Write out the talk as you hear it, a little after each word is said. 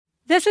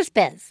This is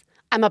Biz.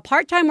 I'm a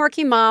part-time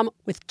working mom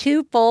with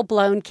 2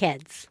 full-blown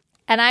kids.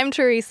 And I'm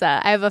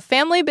Teresa. I have a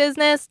family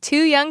business,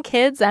 2 young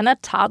kids, and a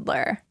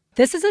toddler.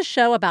 This is a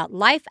show about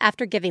life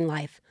after giving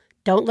life.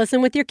 Don't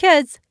listen with your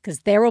kids, because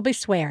there will be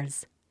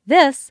swears.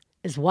 This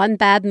is One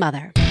Bad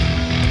Mother.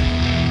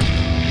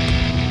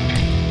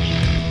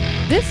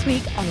 This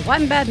week on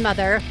One Bad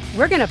Mother,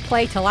 we're going to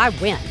play till I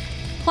win.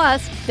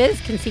 Plus,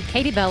 Biz can see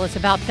Katie Bell is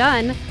about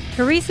done,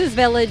 Teresa's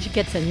Village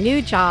gets a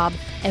new job,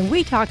 and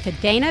we talk to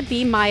Dana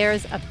B.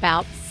 Myers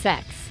about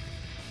sex.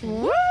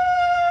 Woo!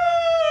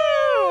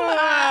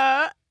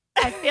 I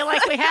feel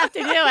like we have to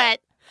do it.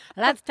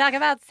 Let's talk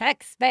about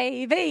sex,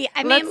 baby.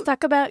 Let's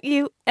talk about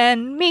you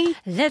and me.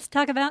 Let's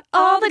talk about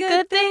All the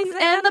good things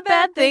and the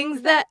bad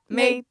things that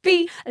may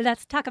be.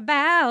 Let's talk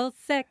about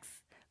sex.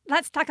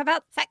 Let's talk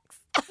about sex.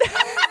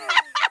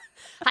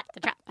 Hot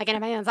to trap, like in a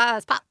man's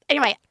eyes pop.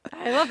 Anyway,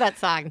 I love that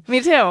song. Me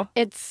too.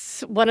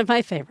 It's one of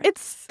my favorites.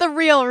 It's the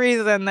real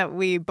reason that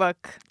we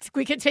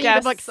continue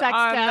to book sex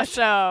on guests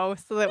the show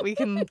so that we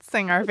can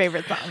sing our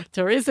favorite song.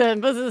 Teresa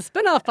and Biz's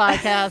spinoff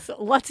podcast.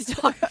 Let's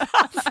talk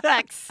about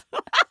sex.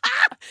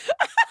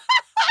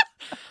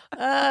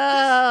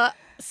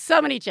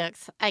 So many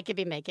jokes I could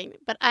be making,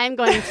 but I'm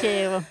going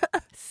to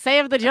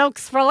save the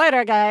jokes for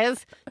later,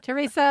 guys.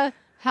 Teresa,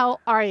 how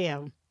are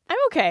you? I'm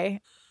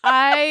okay.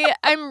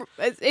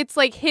 It's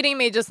like hitting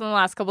me just in the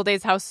last couple of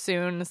days how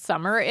soon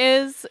summer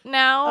is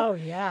now. Oh,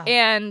 yeah.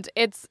 And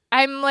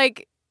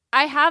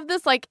I have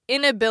this like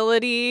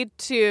inability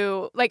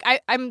to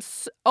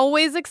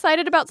always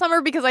excited about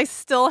summer because I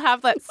still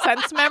have that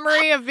sense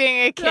memory of being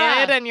a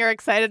kid and you're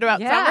excited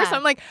about summer. So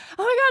I'm like,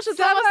 oh my gosh,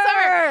 it's almost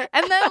summer.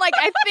 And then like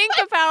I think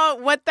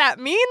about what that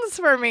means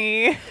for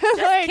me.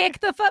 Just kick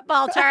the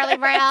football, Charlie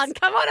Brown.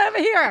 Come on over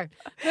here.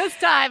 This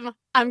time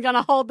I'm going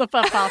to hold the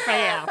football for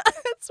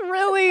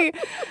you.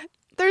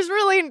 There's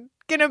really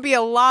going to be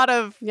a lot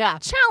of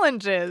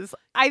challenges,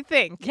 I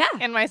think,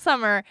 in my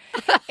summer.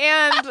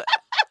 And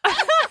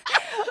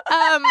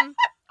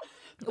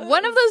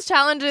one of those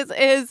challenges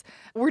is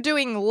we're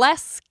doing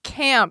less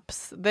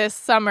camps this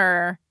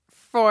summer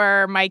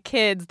for my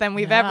kids than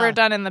we've ever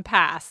done in the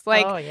past.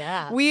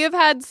 We have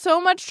had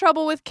so much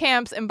trouble with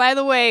camps. And by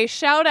the way,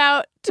 shout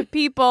out to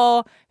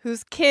people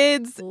whose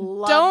kids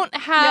don't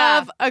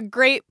have a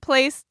great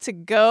place to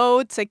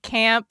go to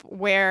camp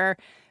where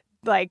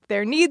like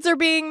their needs are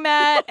being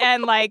met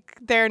and like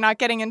they're not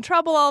getting in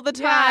trouble all the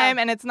time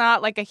and it's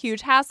not like a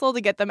huge hassle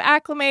to get them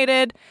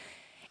acclimated.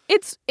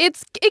 It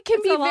can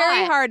be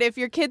very hard if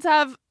your kids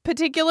have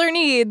particular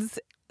needs,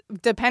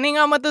 depending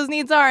on what those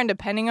needs are and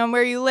depending on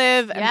where you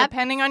live and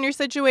depending on your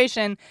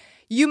situation.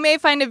 You may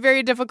find it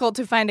very difficult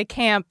to find a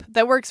camp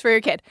that works for your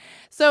kid.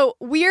 So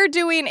we're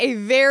doing a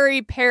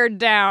very pared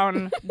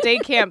down day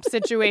camp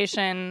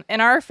situation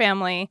in our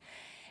family.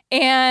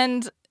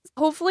 And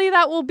hopefully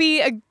that will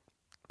be a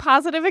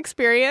positive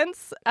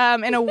experience.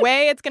 In a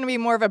way, it's going to be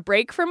more of a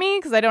break for me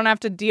because I don't have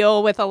to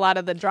deal with a lot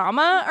of the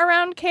drama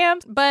around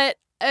camp. But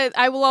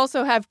I will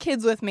also have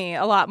kids with me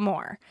a lot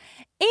more.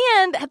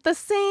 And at the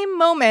same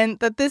moment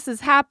that this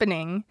is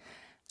happening,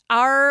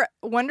 our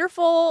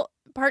wonderful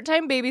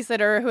part-time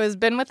babysitter who has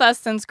been with us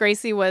since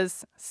Gracie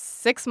was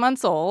 6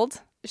 months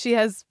old, she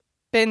has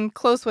been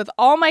close with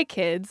all my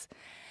kids.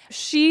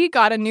 She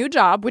got a new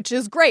job, which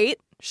is great.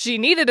 She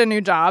needed a new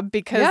job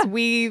because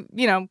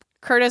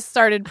Curtis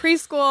started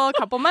preschool a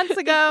couple months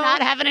ago.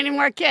 Not having any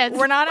more kids.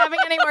 We're not having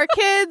any more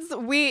kids.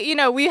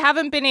 We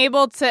haven't been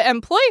able to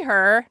employ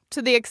her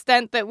to the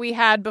extent that we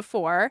had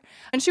before.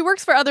 And she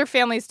works for other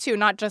families too,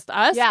 not just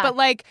us. Yeah. But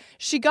like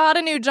she got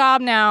a new job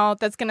now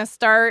that's going to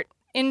start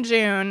in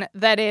June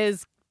that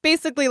is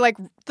basically like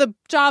the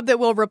job that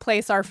will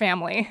replace our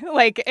family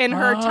like in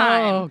her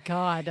time. Oh,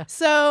 God.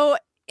 So,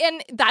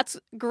 and that's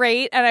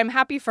great. And I'm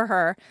happy for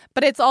her.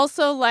 But it's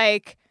also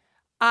like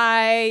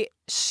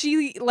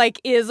she like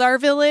is our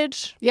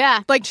village.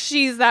 Yeah. Like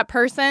she's that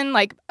person.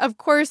 Like, of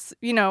course,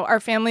 our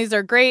families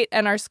are great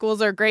and our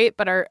schools are great,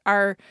 but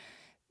our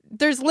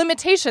there's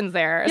limitations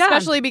there,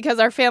 especially because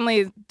our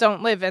families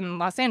don't live in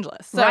Los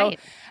Angeles. So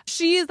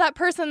she's that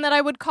person that I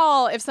would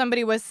call if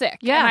somebody was sick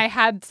and I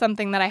had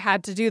something that I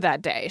had to do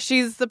that day.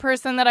 She's the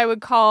person that I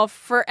would call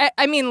for,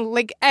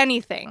 like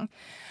anything.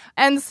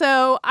 And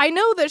so I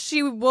know that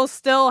she will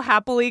still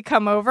happily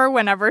come over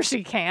whenever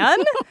she can.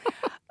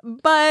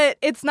 But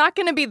it's not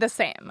going to be the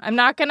same. I'm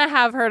not going to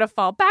have her to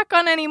fall back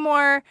on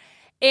anymore.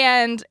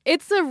 And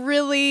it's a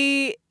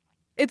really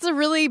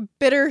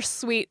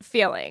bittersweet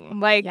feeling.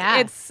 Like,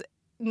 it's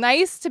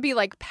nice to be,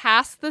 like,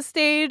 past the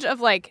stage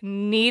of, like,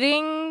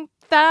 needing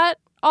that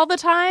all the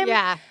time.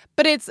 Yeah.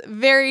 But it's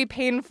very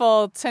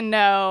painful to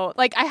know.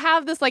 Like, I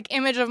have this, like,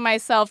 image of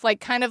myself, like,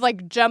 kind of,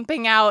 like,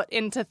 jumping out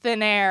into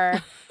thin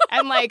air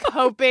and, like,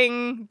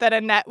 hoping that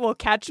a net will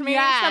catch me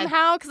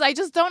somehow. Because I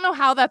just don't know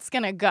how that's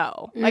going to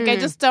go. Like, I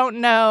just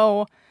don't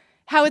know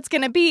how it's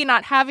going to be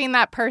not having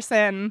that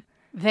person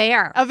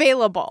there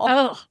available.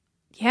 Oh,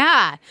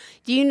 yeah.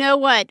 Do you know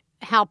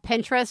how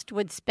Pinterest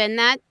would spin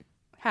that?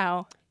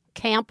 How?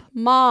 Camp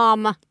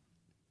Mom.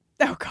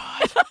 Oh,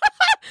 God.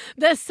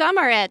 This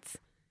summer it's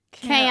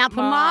Camp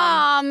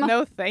Mom.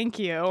 No, thank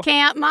you.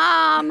 Camp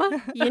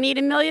Mom. You need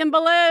 1 million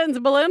balloons.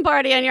 A balloon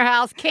party in your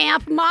house.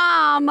 Camp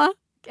Mom.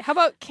 How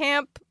about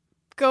Camp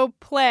Go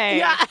Play?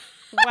 Yeah.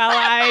 While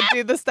I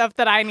do the stuff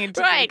that I need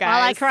to do, guys.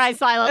 While I cry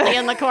silently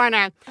in the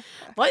corner.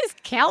 These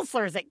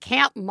counselors at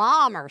Camp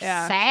Mom are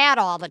sad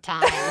all the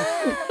time.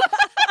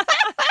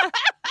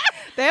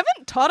 They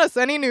haven't taught us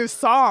any new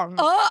songs.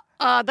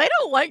 They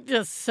don't like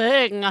to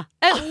sing.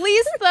 At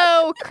least,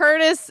 though,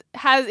 Curtis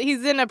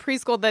he's in a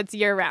preschool that's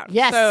year-round.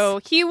 Yes. So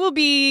he will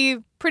be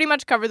pretty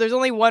much covered. There's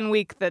only 1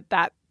 week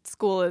that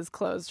school is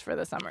closed for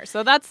the summer.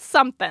 So that's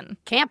something.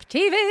 Camp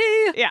TV.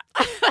 Yeah.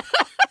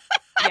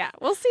 Yeah,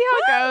 we'll see how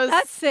it goes.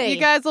 Let's see. You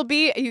guys will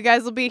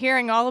be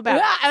hearing all about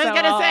it. I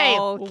was gonna say,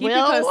 I'll keep you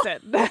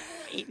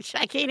posted.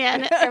 Checking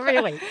in every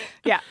week.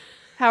 Yeah.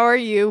 How are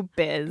you,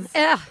 Biz?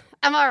 Yeah,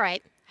 I'm all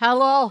right.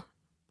 Hello.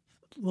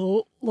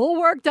 Little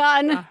work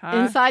done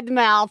inside the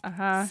mouth.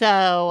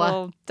 So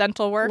little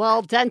dental work.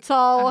 Little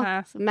dental.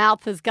 The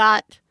mouth has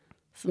got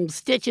some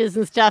stitches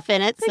and stuff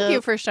in it. Thank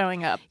you for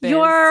showing up, Biz.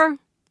 You're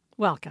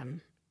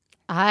welcome.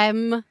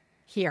 I'm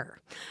here.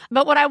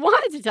 But what I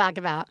wanted to talk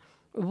about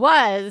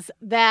was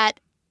that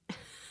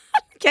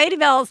Katie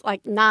Bell's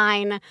like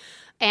 9,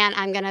 and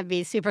I'm going to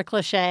be super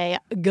cliche,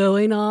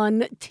 going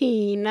on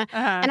teen.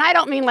 And I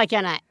don't mean like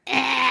in a,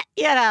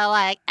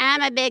 like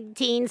I'm a big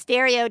teen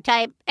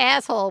stereotype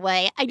asshole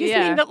way. I just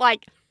mean that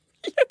like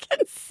you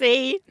can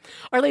see,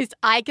 or at least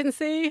I can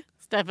see,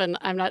 Stefan,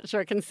 I'm not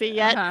sure can see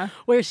yet,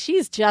 where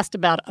she's just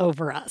about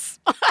over us.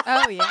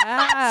 Oh,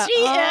 yeah. She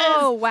is.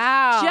 Oh,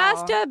 wow.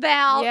 Just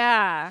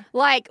about,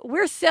 like,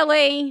 we're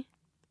silly,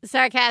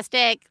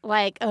 sarcastic,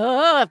 like,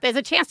 if there's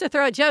a chance to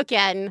throw a joke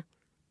in,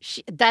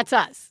 that's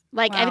us.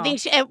 Like, I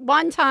think at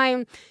one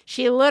time,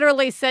 she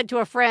literally said to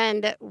a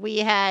friend we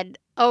had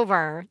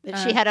over,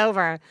 she had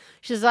over,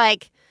 she's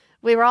like,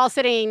 we were all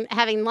sitting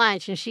having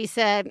lunch, and she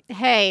said,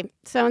 hey,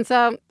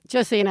 so-and-so,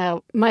 just so you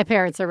know, my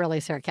parents are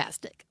really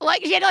sarcastic.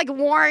 Like, she had to, like,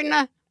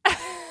 warn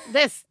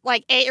this,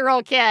 like,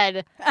 8-year-old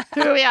kid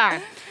who we are.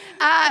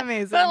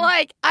 Amazing. But,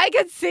 like, I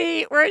could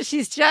see where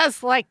she's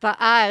just, like, the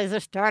eyes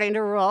are starting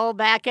to roll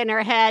back in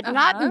her head.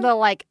 Not in the,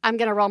 like, I'm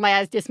going to roll my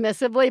eyes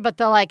dismissively, but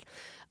the, like,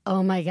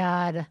 oh, my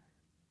God,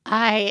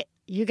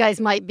 you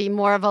guys might be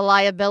more of a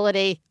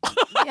liability.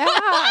 Yeah.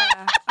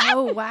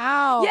 Oh,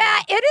 wow. Yeah,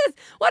 it is.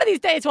 One of these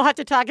days we'll have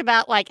to talk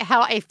about, like,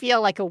 how I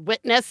feel like a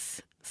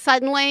witness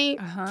suddenly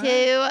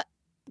to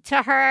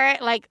her,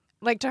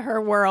 like to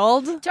her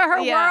world. To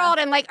her world,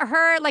 and, like,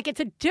 her, like, it's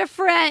a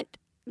different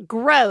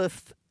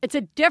growth. It's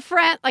a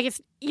different, like,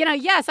 it's, you know,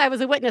 yes, I was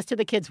a witness to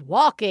the kids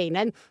walking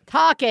and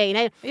talking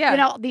and, you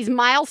know, these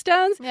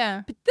milestones.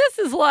 Yeah. But this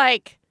is,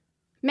 like,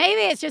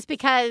 maybe it's just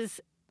because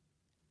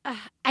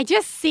I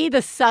just see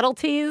the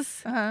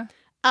subtleties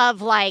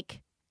of, like,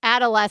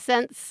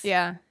 adolescence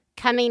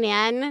coming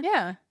in.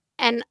 Yeah.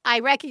 And I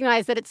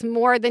recognize that it's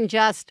more than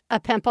just a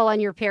pimple on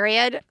your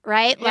period,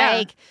 right? Yeah.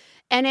 Like,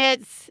 and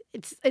it's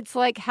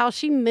like how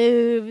she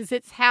moves.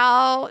 It's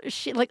how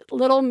she, like,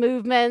 little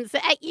movements.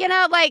 You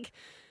know, like,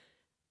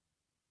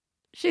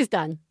 she's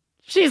done.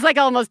 She's, like,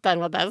 almost done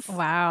with us.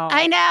 Wow.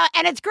 I know.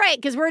 And it's great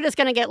because we're just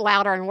going to get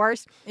louder and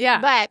worse. Yeah.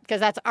 But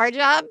because that's our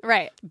job.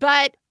 Right.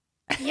 But,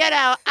 you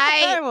know,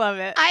 I love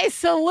it. I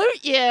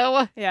salute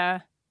you.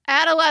 Yeah.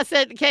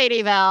 Adolescent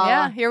Katie Bell.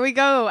 Yeah, here we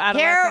go,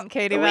 adolescent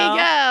Katie Bell. Here we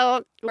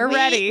go. We're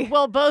ready.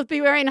 We'll both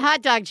be wearing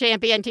hot dog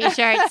champion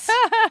t-shirts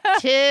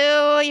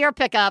to your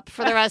pickup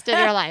for the rest of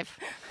your life.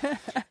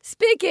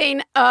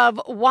 Speaking of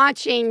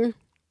watching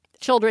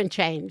children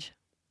change,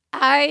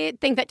 I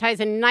think that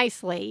ties in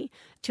nicely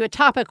to a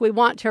topic we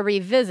want to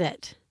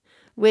revisit,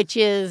 which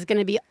is going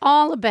to be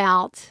all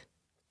about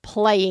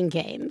playing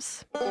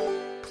games.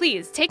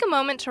 Please take a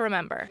moment to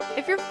remember,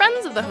 if you're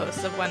friends of the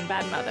hosts of One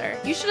Bad Mother,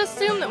 you should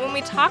assume that when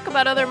we talk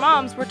about other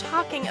moms, we're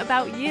talking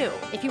about you.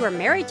 If you are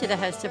married to the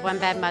hosts of One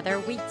Bad Mother,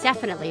 we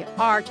definitely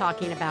are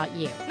talking about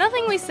you.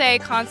 Nothing we say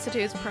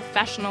constitutes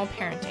professional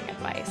parenting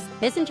advice.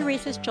 Biz and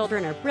Teresa's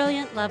children are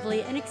brilliant,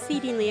 lovely, and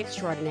exceedingly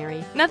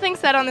extraordinary. Nothing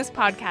said on this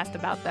podcast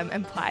about them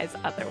implies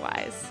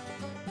otherwise.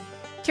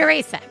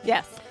 Teresa.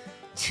 Yes.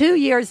 2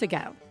 years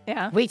ago,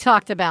 we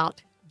talked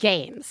about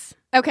games.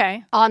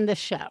 Okay. On the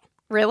show.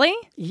 Really?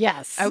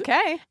 Yes.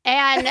 Okay.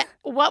 And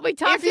what we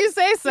talked if you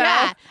say so.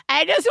 Yeah,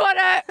 I just want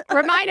to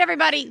remind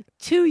everybody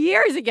 2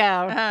 years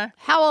ago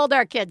how old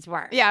our kids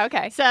were. Yeah,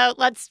 okay. So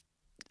let's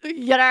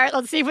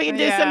see if we can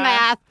do some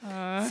math.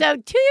 So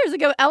 2 years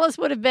ago, Ellis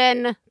would have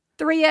been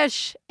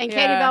 3-ish and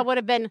Katie Bell would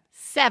have been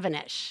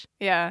 7-ish.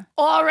 Yeah.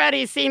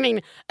 Already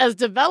seeming as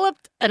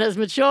developed and as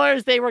mature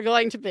as they were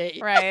going to be.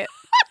 Right.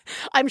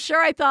 I'm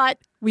sure I thought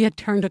we had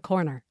turned a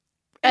corner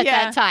at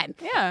that time.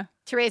 Yeah.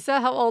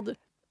 Teresa, how old?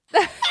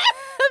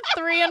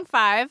 3 and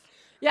 5.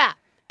 Yeah.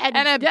 And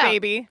a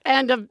baby.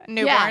 And a newborn.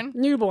 Yeah,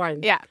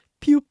 newborn. Yeah.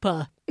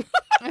 Pupa.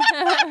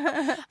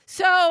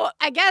 So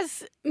I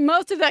guess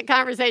most of that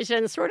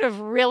conversation sort of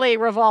really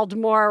revolved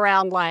more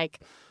around,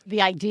 like,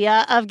 the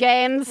idea of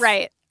games.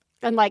 Right.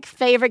 and like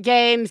favorite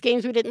games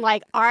we didn't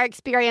like, our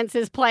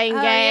experiences playing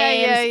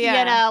games,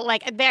 you know,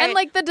 like and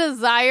like the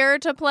desire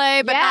to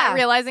play, but not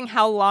realizing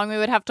how long we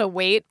would have to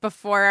wait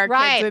before our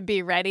kids would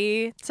be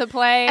ready to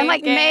play. And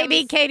like games.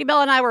 maybe Katie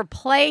Bell and I were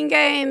playing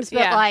games,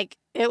 but like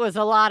it was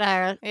a lot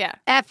of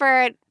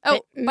effort.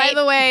 Oh, by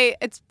the way,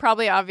 it's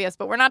probably obvious,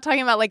 but we're not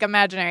talking about like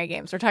imaginary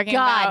games. We're talking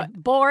about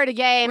board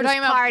games, we're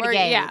talking card about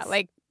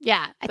games.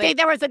 I think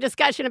there was a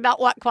discussion about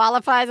what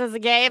qualifies as a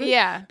game.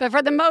 Yeah. But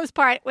for the most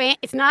part,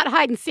 it's not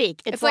hide and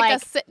seek. It's like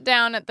a sit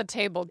down at the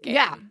table game.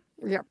 Yeah.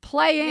 You're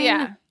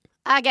playing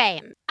a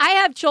game. I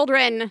have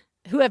children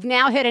who have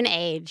now hit an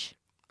age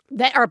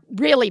that are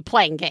really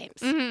playing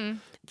games. Mm-hmm.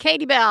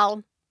 Katie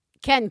Bell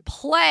can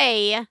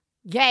play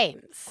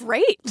games.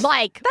 Great.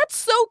 Like, that's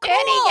so cool.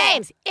 Any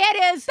games.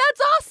 It is.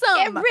 That's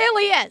awesome. It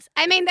really is.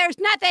 I mean, there's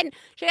nothing.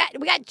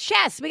 We got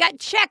chess. We got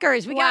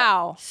checkers. We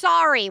got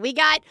Sorry. We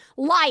got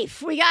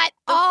Life. We got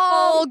the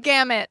full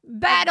gamut.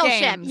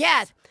 Battleship.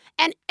 Yes.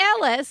 And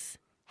Ellis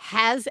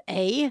has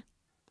a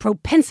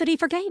propensity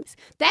for games.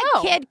 That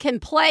kid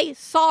can play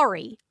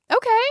Sorry.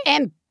 Okay.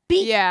 And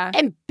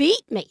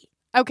beat me.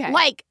 Okay.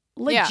 Like,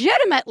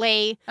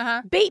 legitimately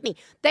beat me.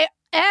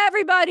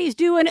 Everybody's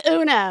doing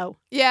Uno.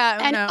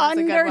 Yeah, Uno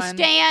and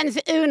understands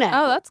Uno.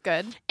 Oh, that's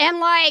good. And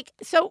like,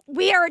 so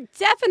we are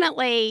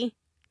definitely,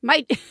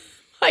 my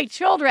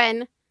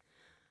children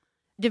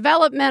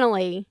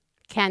developmentally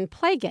can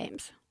play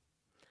games.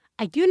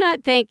 I do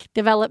not think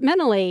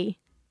developmentally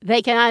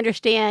they can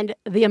understand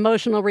the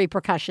emotional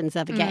repercussions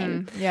of a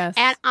game. Yes.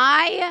 And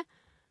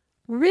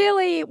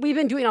we've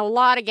been doing a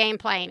lot of game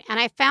playing, and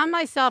I found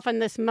myself in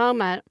this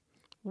moment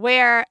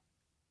where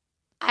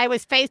I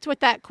was faced with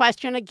that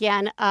question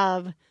again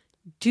of,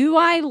 do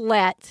I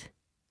let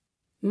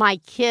my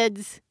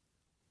kids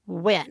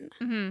win?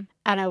 Mm-hmm.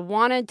 And I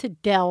wanted to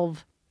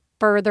delve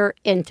further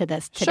into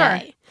this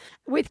today.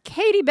 Sure. With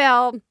Katie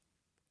Bell,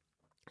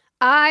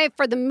 I,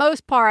 for the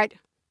most part,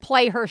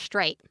 play her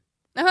straight.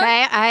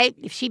 Okay?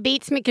 If she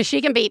beats me, because she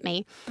can beat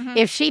me. Mm-hmm.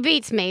 If she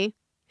beats me,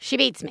 she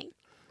beats me.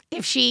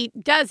 If she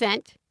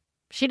doesn't,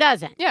 she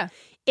doesn't. Yeah.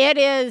 It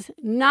is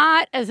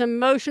not as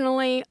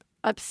emotionally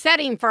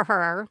upsetting for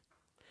her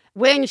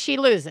when she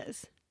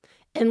loses,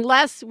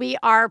 unless we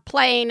are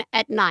playing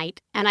at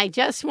night. And I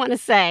just want to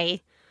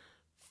say,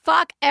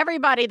 fuck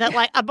everybody that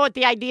like about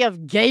the idea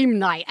of game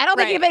night. I don't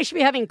think anybody should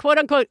be having quote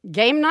unquote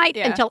game night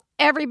until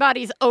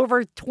everybody's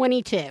over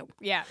 22.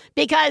 Yeah.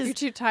 Because you're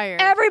too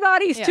tired.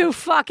 Everybody's too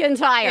fucking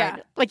tired.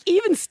 Yeah. Like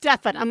even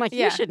Stefan, I'm like,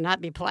 you should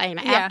not be playing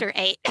after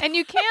 8. And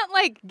you can't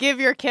like give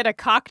your kid a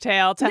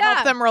cocktail to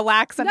help them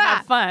relax and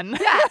have fun.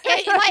 Yeah.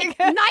 Like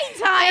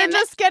nighttime. They're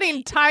just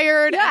getting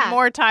tired and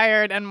more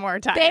tired and more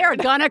tired. They are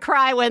gonna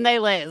cry when they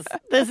lose.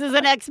 This is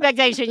an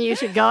expectation you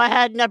should go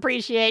ahead and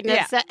appreciate and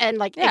accept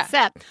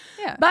accept.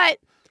 Yeah. But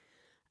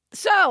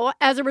so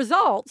as a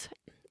result,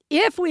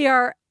 if we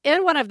are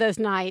in one of those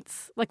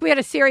nights, like we had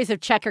a series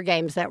of checker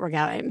games that were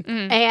going,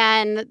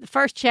 and the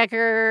first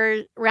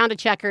round of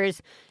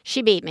checkers,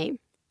 she beat me.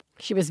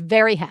 She was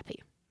very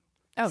happy.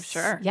 Oh,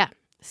 sure. Yeah.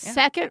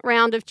 Second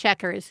round of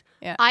checkers,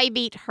 I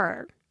beat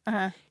her.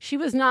 She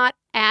was not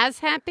as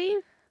happy.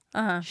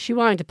 She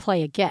wanted to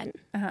play again.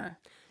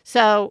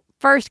 So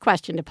first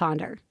question to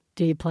ponder,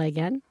 do you play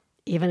again,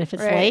 even if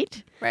it's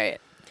late? Right.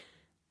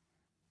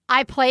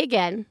 I play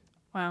again.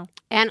 Wow.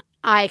 And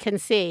I can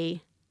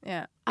see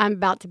I'm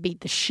about to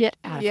beat the shit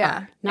out of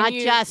her. Not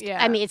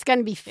I mean, it's going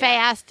to be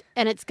fast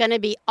and it's going to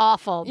be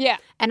awful. Yeah.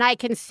 And I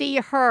can see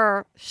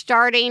her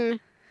starting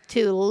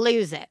to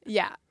lose it.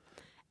 Yeah.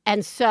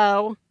 And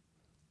so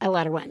I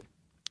let her win.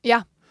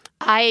 Yeah.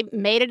 I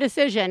made a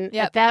decision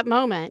at that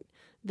moment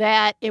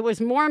that it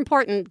was more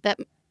important that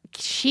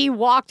she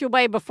walked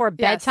away before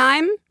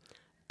bedtime,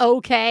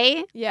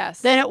 than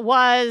it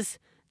was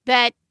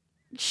that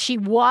she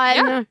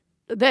won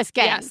this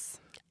game. Yes.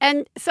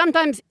 And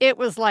sometimes it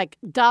was like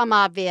dumb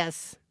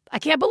obvious. I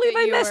can't believe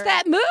I missed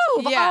that move.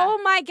 Yeah.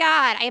 Oh my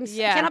God. I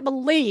cannot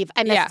believe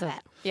I missed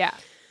that. Yeah.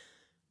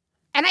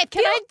 And I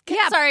feel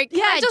sorry,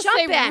 can I just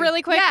say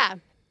really quick? Yeah.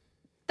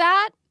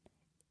 That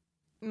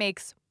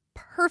makes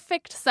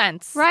perfect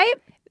sense. Right?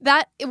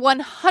 That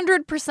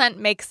 100%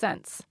 makes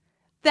sense.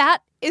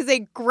 That is a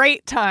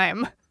great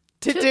time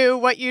to do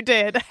what you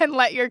did and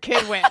let your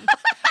kid win.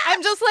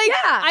 I'm just like,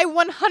 I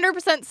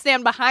 100%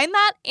 stand behind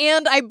that,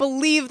 and I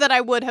believe that I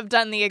would have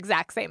done the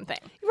exact same thing.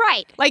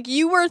 Right. Like,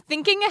 you were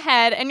thinking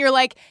ahead, and you're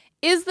like,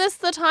 is this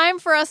the time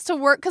for us to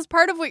work? Because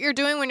part of what you're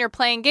doing when you're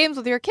playing games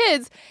with your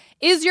kids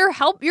is you're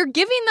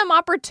giving them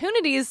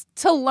opportunities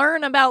to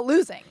learn about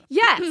losing.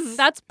 Yes.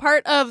 That's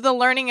part of the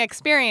learning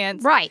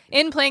experience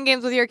in playing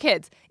games with your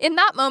kids. In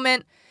that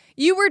moment,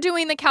 you were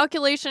doing the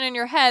calculation in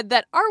your head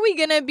that, are we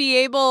going to be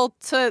able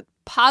to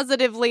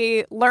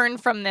positively learn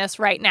from this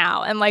right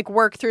now and like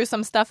work through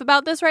some stuff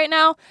about this right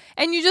now?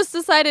 And you just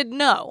decided,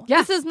 no,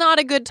 this is not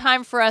a good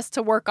time for us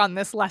to work on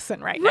this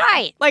lesson right now.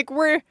 Right. Like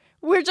we're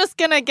just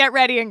going to get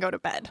ready and go to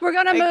bed. We're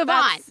going to move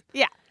on.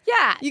 Yeah.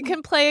 Yeah. You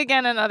can play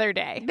again another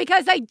day.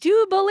 Because I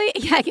do believe,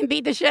 I can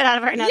beat the shit out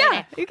of her another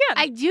day. You can.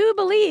 I do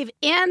believe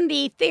in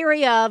the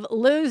theory of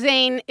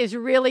losing is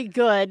really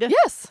good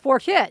for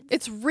kids.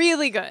 It's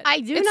really good. I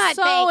do it's not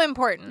so think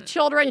important.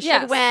 Children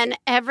should win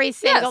every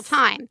single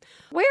time.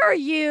 Where are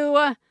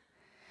you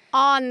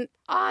on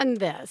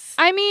this?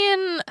 I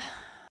mean,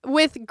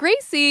 with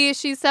Gracie,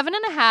 she's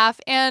 7.5,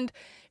 and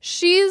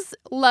she's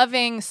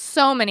loving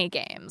so many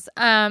games.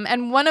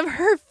 And one of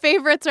her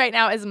favorites right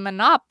now is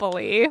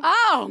Monopoly.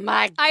 Oh,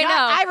 my God. I know.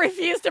 I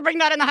refuse to bring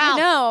that in the house.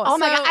 I know. Oh,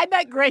 my God. I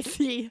bet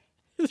Gracie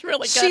is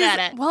really good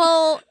at it.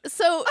 Well,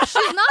 so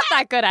she's not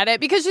that good at it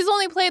because she's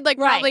only played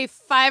probably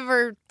 5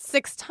 or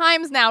 6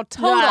 times now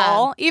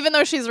total, even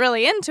though she's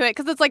really into it,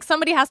 because it's like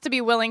somebody has to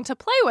be willing to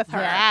play with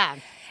her. Yeah.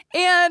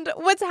 And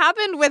what's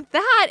happened with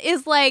that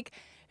is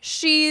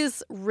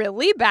she's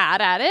really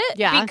bad at it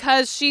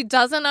because she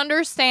doesn't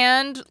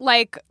understand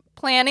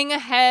planning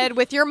ahead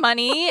with your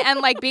money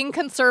and being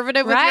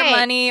conservative with your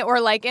money or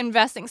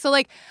investing. So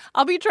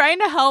I'll be trying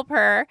to help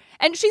her,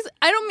 and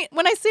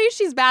when I say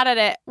she's bad at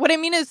it, what I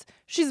mean is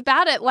she's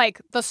bad at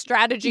the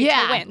strategy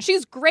to win.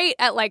 She's great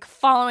at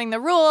following the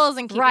rules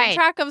and keeping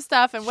track of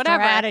stuff and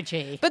whatever.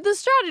 Strategy. But the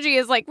strategy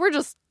is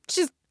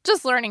she's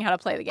just learning how to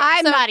play the game.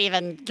 I'm not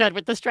even good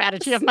with the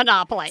strategy of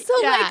Monopoly. So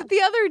the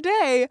other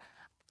day,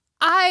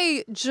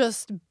 I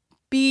just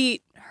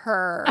beat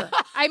her.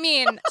 I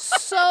mean,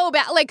 so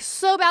bad,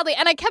 so badly.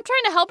 And I kept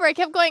trying to help her. I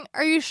kept going,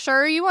 "Are you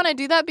sure you want to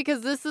do that?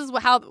 Because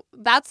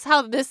that's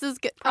how this is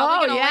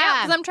probably going to lay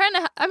out." Because I'm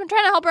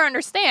trying to help her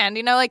understand.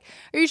 Are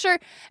you sure?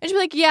 And she'd be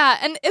like, "Yeah."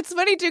 And it's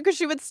funny too because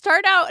she would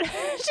start out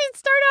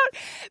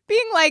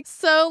being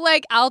so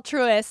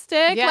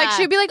altruistic. Yeah.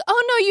 She'd be like,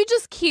 "Oh no, you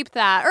just keep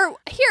that," or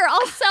 "Here,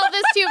 I'll sell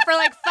this to you for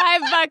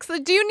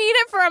 $5. Do you need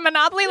it for a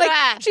Monopoly?"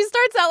 She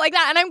starts out like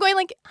that, and I'm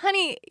going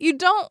 "Honey, you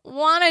don't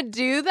want to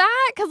do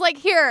that because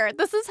here.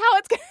 This is how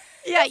it's going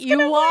to you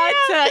want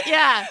to,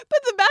 But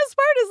the best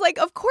part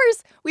is, of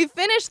course, we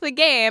finished the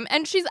game,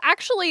 and she's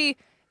actually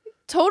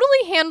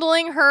totally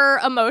handling her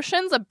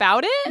emotions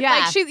about it.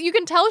 Yeah. You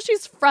can tell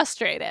she's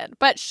frustrated,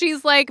 but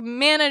she's,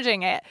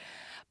 managing it.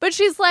 But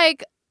she's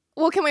like,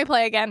 "Well, can we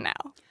play again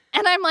now?"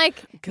 And I'm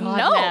like, God,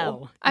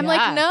 no. I'm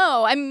like,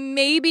 no. I'm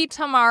maybe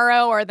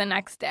tomorrow or the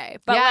next day.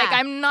 But,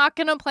 I'm not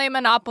going to play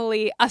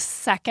Monopoly a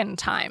second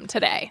time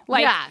today.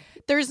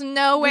 There's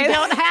no way. We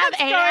don't have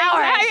 8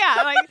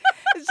 hours.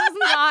 It's just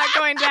not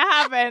going to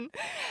happen.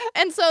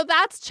 And so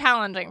that's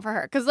challenging for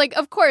her. Because,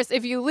 of course,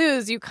 if you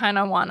lose, you kind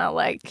of want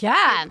to, keep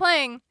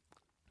playing.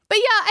 But,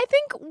 I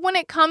think when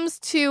it comes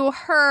to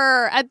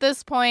her at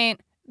this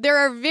point, there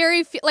are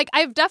very few,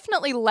 I've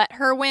definitely let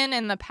her win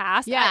in the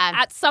past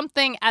at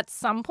something at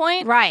some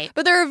point. Right.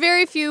 But there are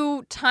very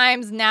few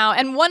times now,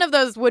 and one of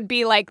those would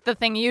be the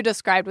thing you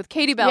described with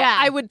Katie Bell. Yeah.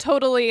 I would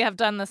totally have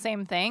done the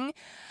same thing.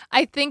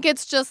 I think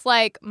it's just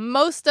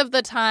most of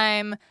the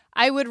time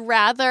I would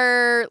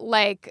rather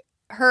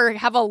her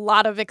have a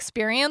lot of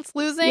experience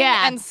losing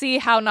and see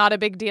how not a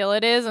big deal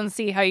it is and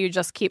see how you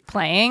just keep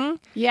playing.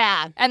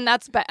 Yeah. And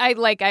that's I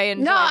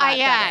enjoy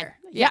that better.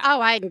 Yeah.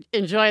 Oh, I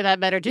enjoy that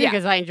better too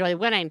because I enjoy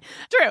winning.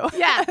 True.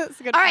 Yeah. That's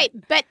a good All point.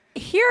 right, but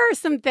here are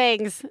some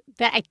things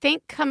that I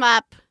think come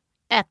up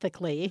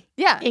ethically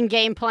in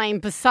game playing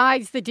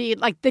besides the do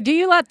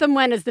you let them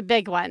win is the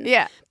big one.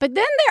 Yeah. But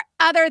then there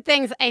are other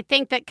things I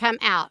think that come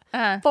out.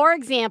 For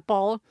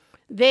example,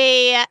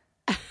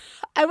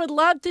 I would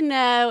love to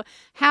know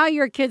how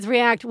your kids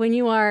react when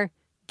you are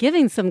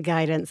giving some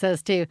guidance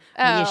as to,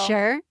 are you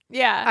sure?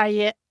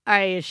 Yeah.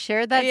 Are you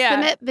sure that's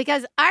the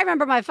because I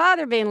remember my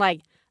father being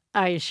like,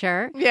 "Are you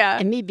sure?" Yeah.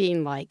 And me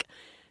being like,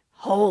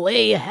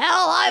 "Holy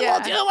hell, I will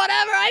do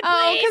whatever I please."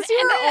 Oh, because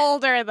you're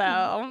older,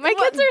 though. My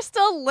kids are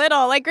still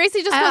little.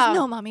 Gracie just goes,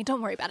 "No, Mommy,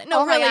 don't worry about it.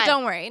 No, really,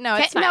 don't worry. No,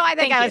 it's fine." No, I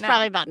think I was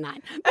probably about 9.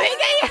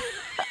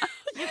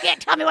 You can't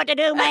tell me what to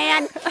do,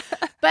 man.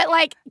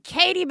 But,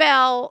 Katie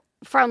Bell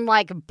from,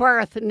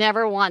 birth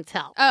never wants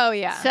help. Oh,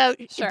 yeah. So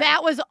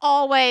that was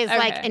always,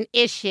 an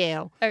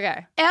issue.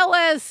 Okay.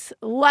 Ellis,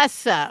 less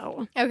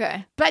so.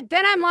 Okay. But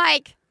then I'm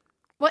like,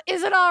 well,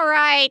 is it all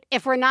right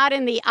if we're not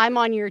in the I'm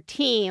on your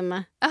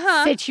team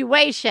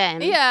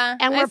situation? Yeah.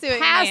 And we're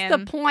past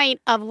the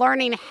point of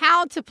learning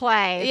how to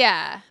play.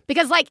 Yeah.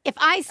 Because, if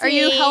I see... Are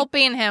you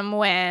helping him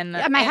win?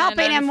 Am I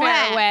helping him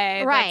win?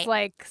 Way right.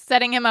 That's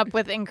setting him up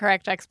with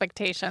incorrect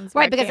expectations.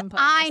 Right, because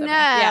I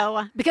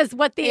know. Because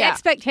what the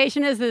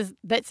expectation is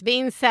that's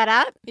being set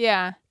up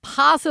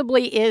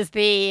possibly is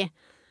we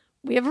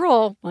have a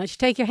rule. Once you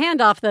take your hand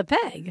off the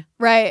peg.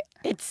 Right.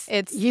 It's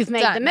you've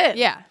made done. the move.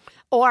 Yeah.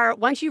 Or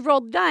once you've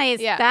rolled the dice,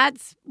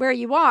 that's where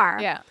you are.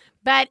 Yeah.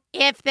 But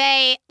if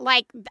they,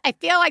 I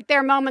feel like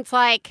there are moments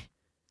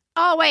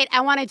oh, wait,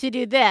 I wanted to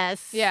do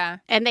this. Yeah.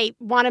 And they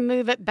want to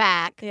move it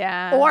back.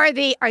 Yeah. Or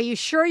are you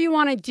sure you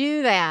want to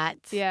do that?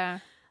 Yeah.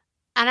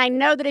 And I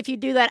know that if you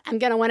do that, I'm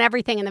going to win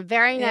everything in the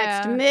very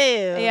next move.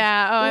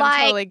 Yeah. Oh,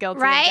 I'm totally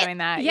guilty of doing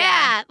that.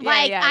 Yeah.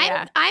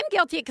 I'm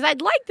guilty because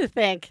I'd like to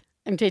think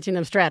I'm teaching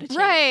them strategy.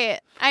 Right.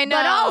 I know.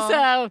 But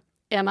also,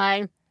 am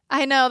I?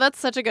 I know, that's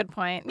such a good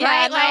point. Yeah,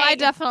 right? No, I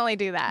definitely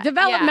do that.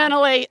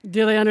 Developmentally,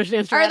 do they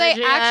understand strategy? Are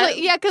they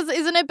actually? Yeah, because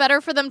isn't it better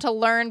for them to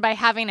learn by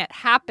having it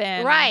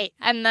happen? Right.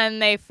 And then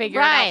they figure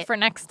it out for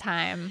next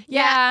time.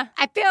 Yeah.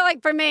 I feel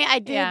like for me, I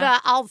do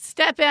I'll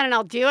step in and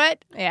I'll do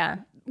it. Yeah.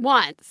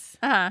 Once.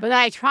 But then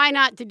I try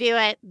not to do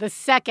it the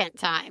second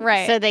time.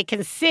 Right. So they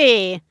can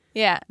see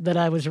that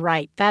I was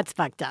right. That's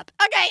fucked up.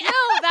 Okay. No,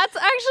 that's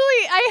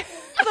actually,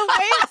 the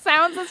way it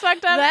sounds is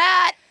fucked up.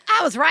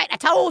 I was right. I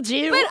told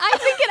you. But I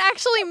think it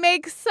actually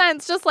makes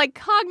sense. Just like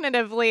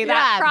cognitively,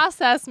 that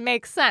process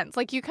makes sense.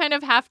 Like you kind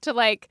of have to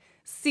like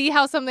see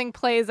how something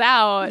plays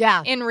out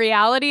in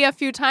reality a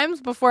few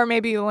times before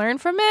maybe you learn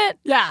from it.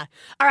 Yeah.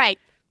 All right.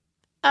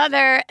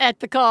 Other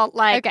ethical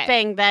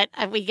thing that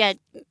we get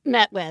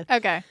met with.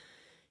 Okay.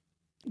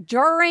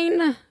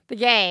 During the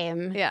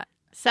game,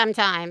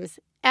 sometimes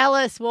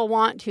Ellis will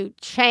want to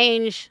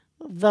change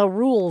the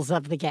rules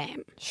of the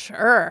game.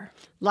 Sure.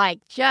 Like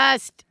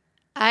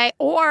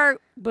or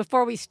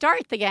before we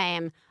start the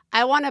game,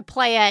 I want to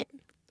play it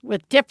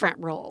with different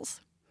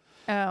rules.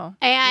 Oh.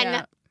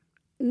 And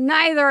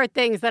neither are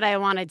things that I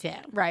want to do.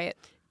 Right.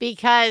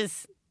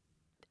 Because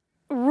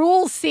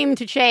rules seem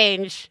to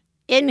change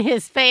in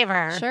his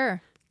favor. Sure.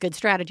 Good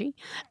strategy.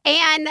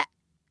 And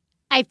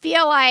I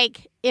feel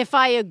like if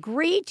I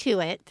agree to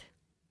it,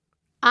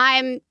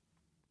 I'm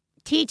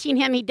teaching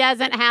him he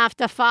doesn't have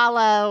to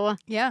follow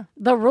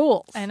the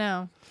rules. I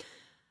know.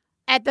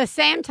 At the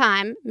same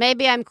time,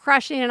 maybe I'm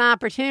crushing an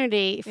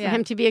opportunity for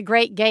him to be a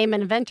great game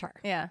inventor.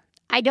 Yeah.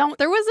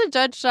 There was a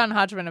Judge John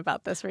Hodgman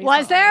about this recently.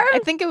 Was there? I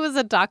think it was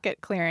a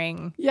docket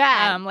clearing.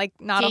 Yeah. Like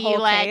not a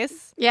whole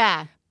case.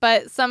 Yeah.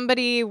 But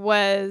somebody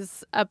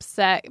was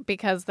upset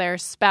because their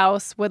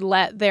spouse would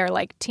let their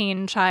like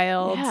teen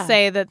child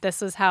say that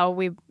this is how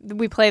we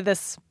play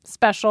this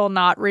special,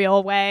 not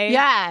real way.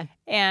 Yeah.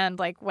 And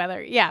like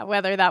whether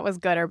that was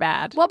good or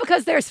bad. Well,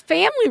 because there's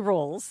family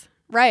rules.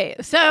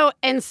 Right. So,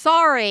 and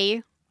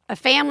Sorry, a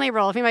family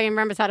rule, if anybody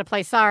remembers how to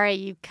play Sorry,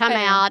 you come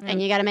out and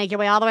you got to make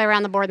your way all the way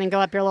around the board and then go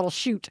up your little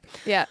chute.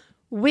 Yeah.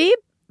 We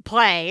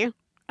play,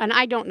 and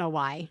I don't know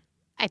why.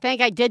 I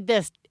think I did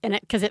this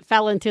because it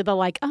fell into the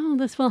like, oh,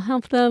 this will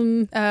help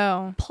them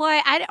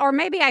play. Or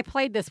maybe I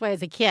played this way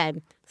as a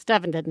kid.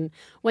 Stefan didn't.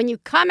 When you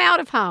come out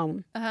of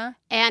home,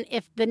 and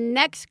if the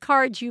next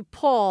card you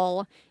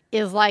pull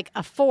is like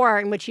a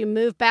 4 in which you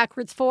move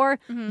backwards 4,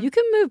 you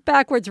can move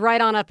backwards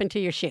right on up into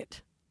your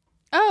chute.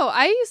 Oh,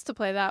 I used to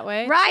play that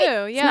way, right?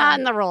 Too. Yeah. It's not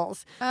in the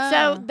rules. Oh.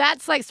 So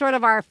that's like sort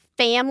of our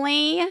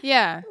family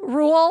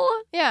rule,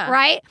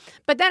 right?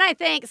 But then I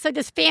think, so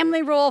does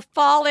family rule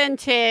fall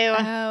into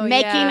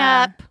making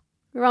up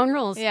your own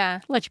rules?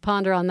 Yeah. Let you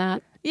ponder on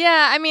that.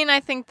 Yeah, I mean, I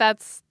think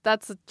that's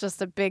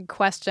just a big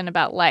question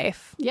about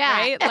life,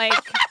 right? Like,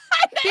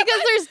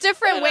 because there's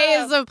different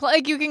ways of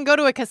like you can go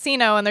to a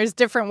casino and there's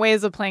different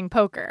ways of playing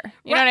poker.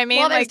 You know what I mean?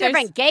 Well, there's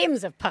different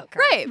games of poker,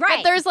 right?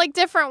 But there's like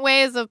different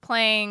ways of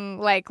playing,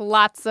 like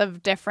lots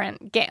of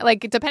different games, like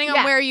depending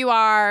on where you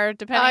are,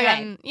 depending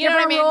on you know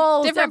what I mean,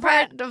 rules, different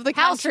part of the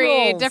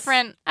country, rules.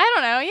 different. I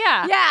don't know.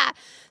 Yeah.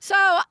 So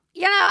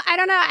I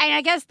don't know. And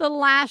I guess the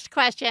last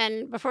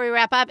question before we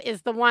wrap up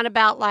is the one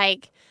about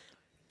like,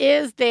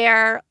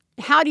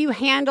 how do you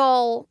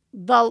handle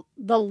the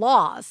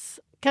loss?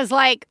 Because,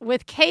 like,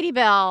 with Katie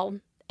Bell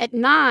at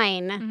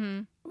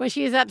 9, when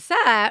she's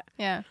upset,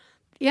 we're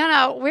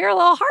a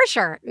little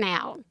harsher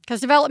now.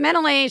 Because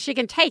developmentally, she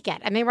can take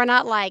it. I mean, we're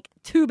not like,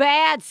 too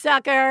bad,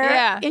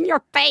 sucker, in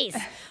your face.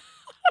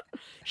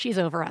 She's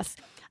over us.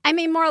 I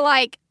mean, more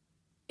like,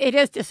 it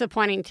is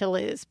disappointing to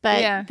lose.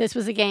 But this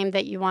was a game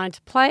that you wanted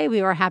to play.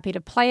 We were happy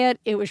to play it.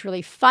 It was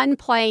really fun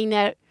playing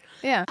it.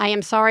 Yeah. I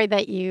am sorry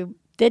that you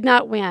did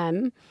not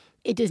win.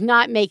 It does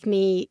not make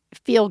me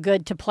feel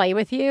good to play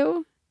with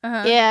you.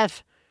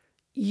 If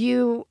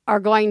you are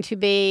going to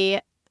be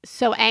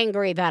so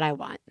angry that I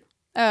won.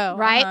 Oh,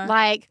 right?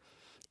 Like,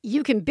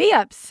 you can be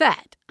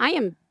upset.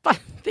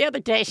 The other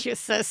day, she was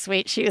so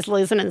sweet. She was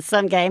losing in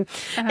some game,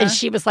 and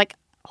she was like,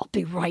 I'll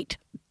be right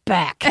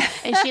back.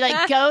 And she,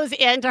 like, goes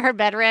into her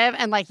bedroom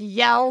and, like,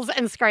 yells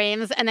and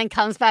screams and then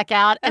comes back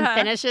out and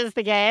finishes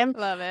the game.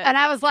 Love it. And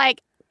I was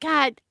like,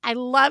 God, I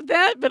love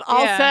that, but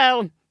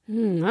also... I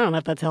don't know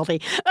if that's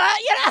healthy.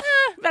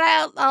 But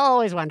I'll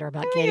always wonder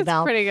about Katie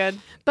Bell. It's pretty good.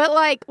 But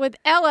like with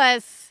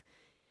Ellis,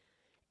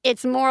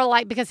 it's more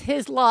like because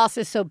his loss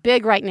is so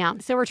big right now.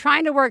 So we're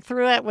trying to work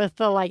through it with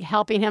the like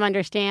helping him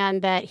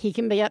understand that he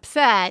can be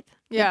upset.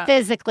 But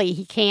physically,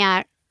 he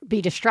can't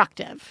be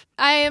destructive.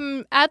 I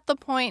am at the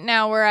point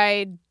now where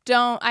I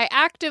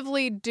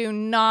actively do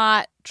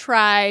not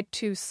try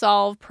to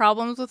solve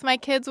problems with my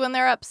kids when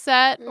they're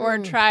upset or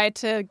try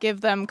to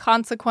give them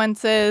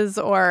consequences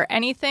or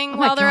anything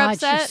while they're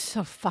upset. You're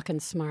so fucking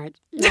smart.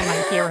 You're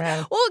my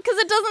hero. Well, because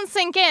it doesn't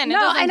sink in. It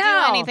doesn't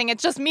do anything.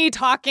 It's just me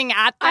talking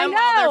at them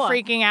while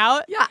they're freaking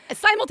out. Yeah,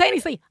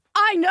 simultaneously.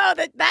 I know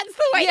that's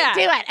the way to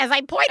do it. As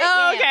I point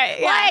at you. Okay.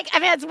 Yeah. Like, I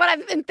mean, it's what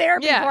I'm in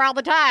therapy for all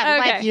the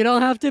time. Okay. Like, you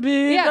don't have to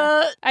be.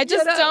 I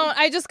just don't.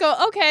 I just go,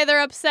 okay,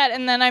 they're upset.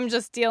 And then I'm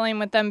just dealing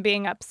with them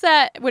being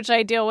upset, which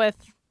I deal with,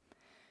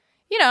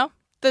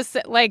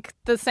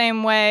 the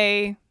same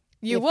way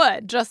you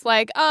would. Just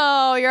like,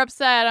 oh, you're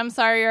upset. I'm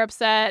sorry you're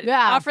upset.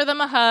 Yeah. Offer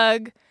them a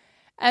hug.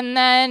 And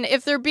then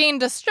if they're being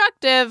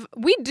destructive,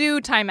 we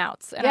do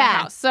timeouts in our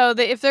house. So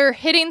if they're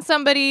hitting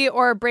somebody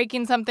or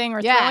breaking something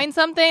or throwing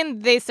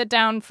something, they sit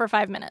down for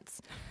 5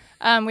 minutes.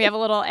 We have a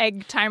little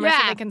egg timer so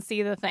they can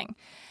see the thing.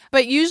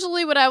 But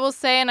usually what I will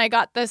say, and I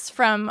got this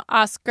from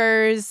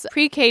Oscar's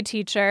pre-K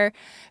teacher,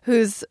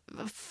 who's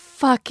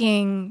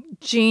fucking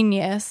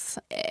genius,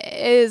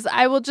 is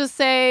I will just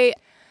say,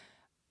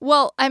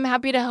 well, I'm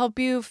happy to help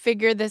you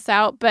figure this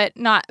out, but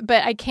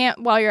I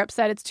can't while you're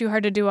upset. It's too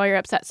hard to do while you're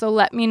upset. So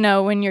let me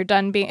know when you're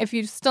done being, if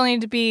you still need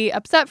to be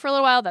upset for a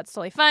little while, that's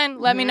totally fine.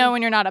 Let me know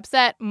when you're not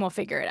upset and we'll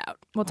figure it out.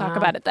 We'll talk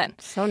about it then.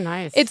 So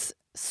nice. It's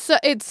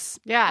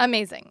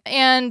amazing.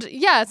 And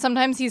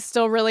sometimes he's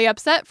still really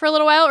upset for a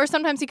little while, or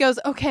sometimes he goes,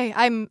 okay,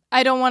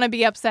 I don't want to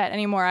be upset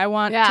anymore. I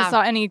want to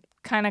solve, and he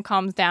kind of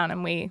calms down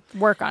and we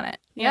work on it.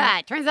 Yeah.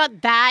 It turns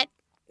out that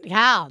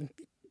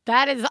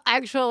is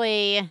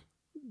actually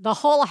the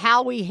whole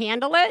how we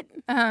handle it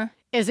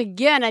is,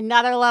 again,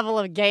 another level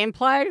of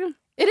gameplay.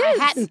 It is.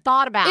 I hadn't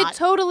thought about it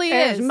totally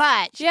as is.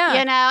 much.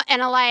 Yeah.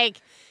 And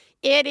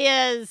it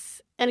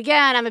is, and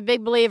again, I'm a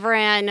big believer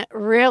in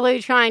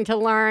really trying to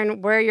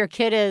learn where your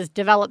kid is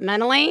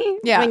developmentally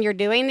when you're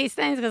doing these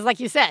things. Because like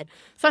you said,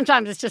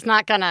 sometimes it's just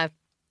not going to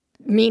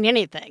mean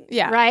anything.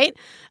 Yeah. Right?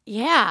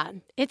 Yeah.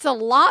 It's a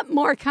lot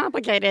more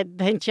complicated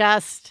than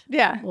just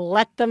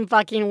let them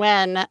fucking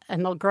win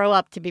and they'll grow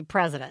up to be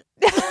president.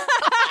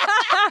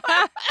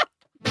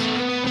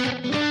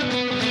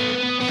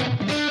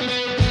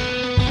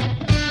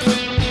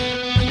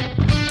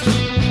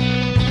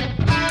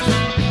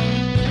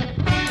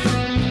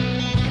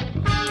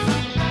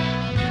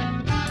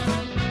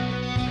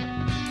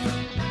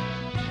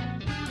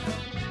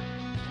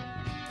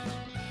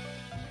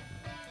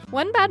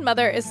 One Bad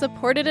Mother is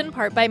supported in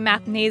part by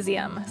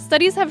Mathnasium.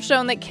 Studies have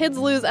shown that kids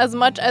lose as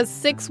much as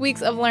 6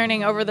 weeks of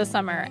learning over the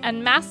summer,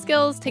 and math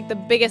skills take the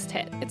biggest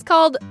hit. It's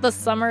called the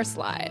summer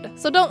slide.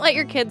 So don't let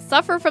your kids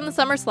suffer from the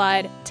summer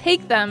slide.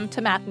 Take them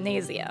to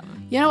Mathnasium.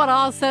 You know what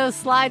also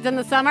slides in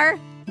the summer?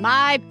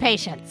 My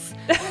patience.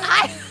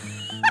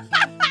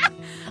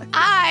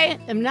 I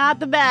am not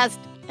the best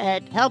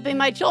at helping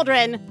my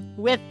children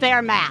with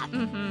their math.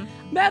 Mm-hmm.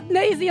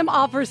 Mathnasium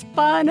offers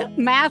fun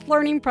math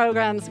learning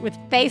programs with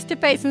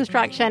face-to-face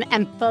instruction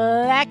and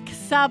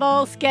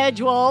flexible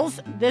schedules.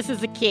 This is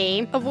the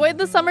key. Avoid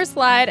the summer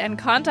slide and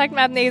contact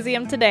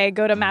Mathnasium today.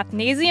 Go to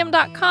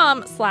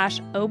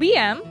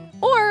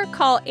mathnasium.com/OBM or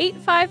call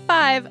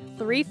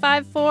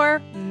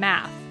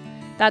 855-354-MATH.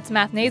 That's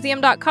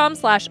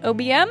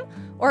mathnasium.com/OBM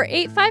or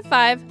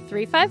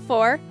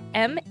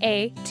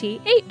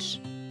 855-354-MATH.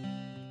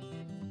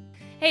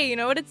 Hey, you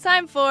know what it's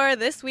time for?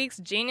 This week's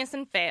Genius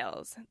and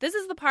Fails. This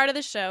is the part of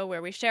the show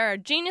where we share our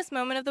genius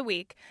moment of the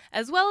week,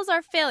 as well as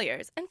our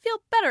failures, and feel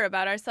better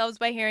about ourselves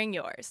by hearing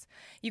yours.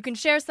 You can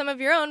share some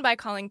of your own by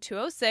calling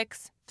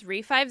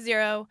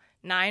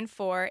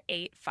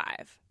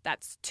 206-350-9485.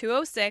 That's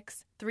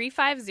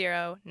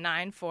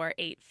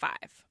 206-350-9485.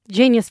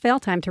 Genius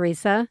fail time,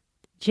 Teresa.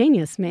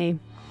 Genius me.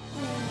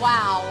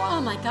 Wow.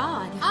 Oh, my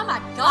God. Oh, my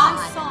God.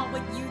 I saw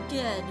what you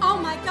did. Oh,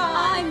 my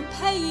God. I'm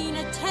paying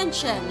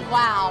attention.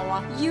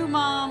 Wow. You,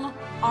 Mom,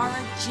 are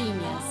a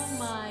genius. Oh,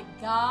 my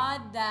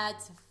God.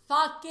 That's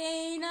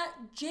fucking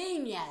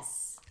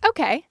genius.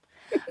 Okay.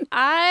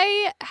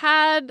 I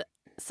had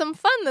some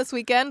fun this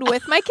weekend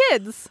with my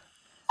kids.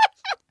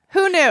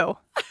 Who knew?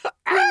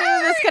 Who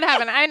knew this could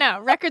happen? I know.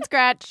 Record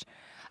scratch.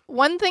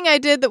 One thing I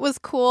did that was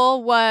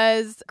cool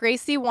was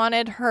Gracie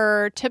wanted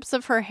her tips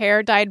of her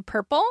hair dyed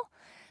purple.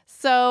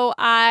 So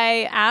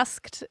I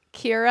asked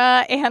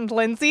Kira and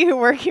Lindsay, who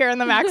work here in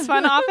the Max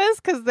Fun office,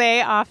 because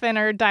they often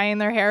are dyeing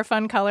their hair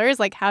fun colors,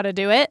 like how to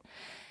do it.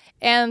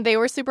 And they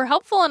were super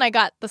helpful, and I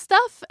got the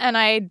stuff, and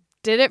I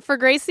did it for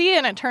Gracie,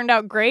 and it turned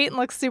out great and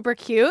looks super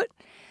cute.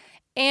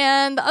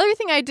 And the other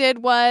thing I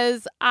did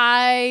was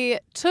I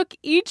took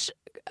each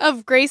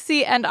of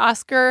Gracie and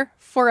Oscar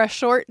for a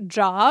short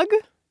jog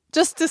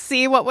just to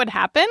see what would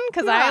happen,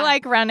 because I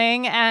like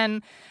running,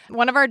 and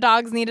one of our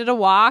dogs needed a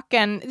walk,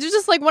 and it was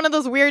just like one of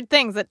those weird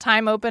things that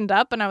time opened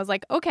up, and I was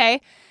like,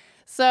 okay.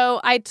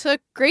 So I took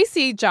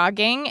Gracie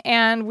jogging,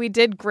 and we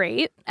did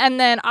great.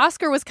 And then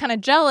Oscar was kind of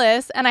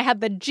jealous, and I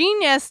had the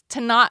genius to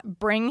not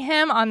bring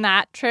him on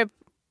that trip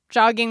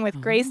jogging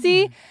with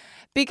Gracie,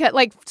 because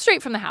like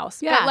straight from the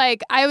house. Yeah. But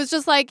like I was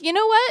just like, you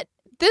know what?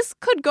 This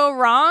could go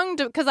wrong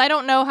because I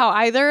don't know how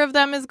either of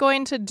them is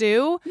going to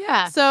do.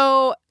 Yeah.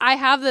 So I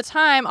have the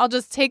time. I'll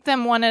just take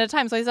them one at a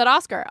time. So I said,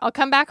 Oscar, I'll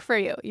come back for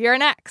you. You're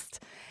next.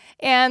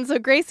 And so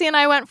Gracie and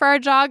I went for our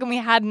jog, and we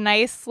had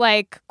nice,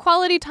 like,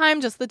 quality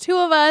time, just the two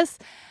of us,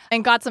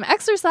 and got some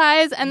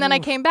exercise. And then I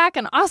came back,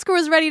 and Oscar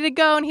was ready to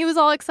go, and he was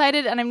all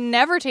excited. And I've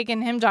never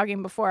taken him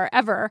jogging before,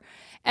 ever.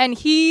 And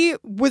he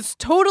was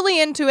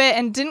totally into it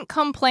and didn't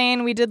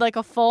complain. We did like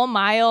a full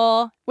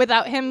mile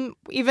without him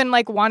even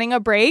like wanting a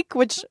break,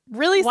 which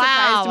really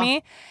surprised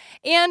me.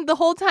 And the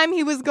whole time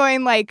he was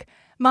going like,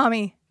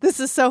 Mommy, This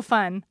is so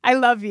fun. I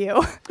love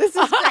you. This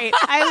is great.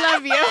 I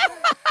love you.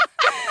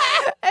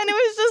 And it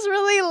was just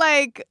really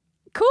like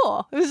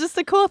cool. It was just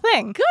a cool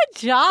thing. Good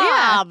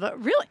job. Yeah.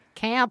 Really?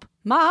 Camp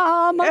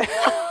mom.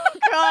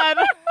 God.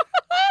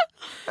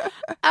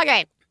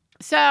 Okay.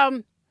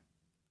 So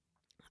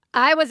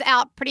I was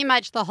out pretty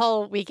much the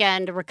whole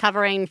weekend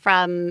recovering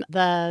from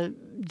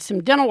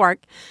some dental work.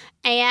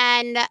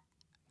 And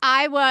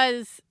I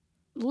was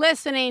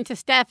listening to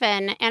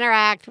Stefan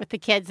interact with the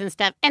kids and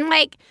stuff. And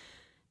like,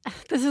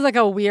 this is like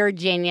a weird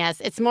genius.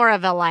 It's more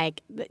of a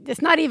like,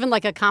 it's not even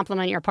like a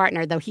compliment to your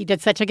partner, though he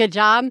did such a good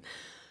job.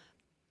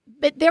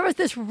 But there was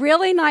this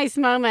really nice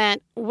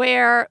moment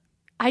where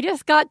I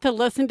just got to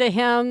listen to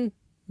him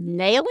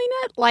nailing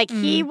it. Like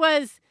he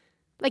was,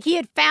 like he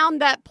had found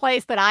that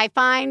place that I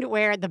find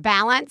where the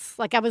balance,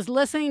 like I was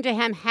listening to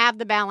him have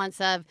the balance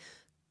of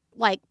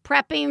like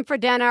prepping for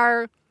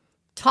dinner,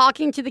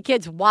 talking to the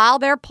kids while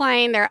they're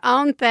playing their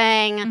own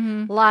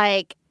thing,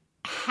 like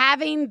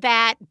having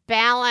that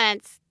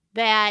balance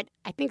that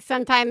I think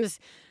sometimes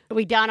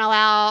we don't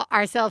allow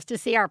ourselves to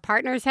see our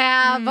partners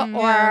have,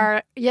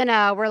 or, you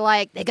know, we're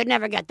like, they could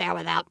never get there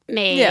without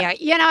me. Or,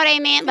 you know what I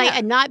mean? Like,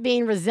 and not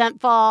being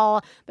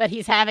resentful that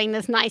he's having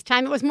this nice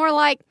time. It was more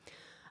like,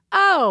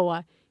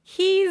 oh,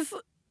 he's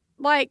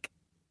like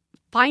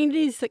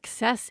finding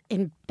success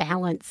in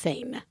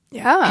balancing.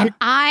 Yeah.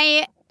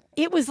 And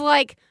it was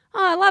like,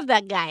 oh, I love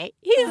that guy.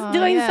 He's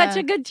doing such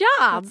a good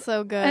job. That's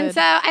so good. And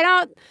so I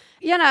don't,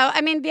 you know, I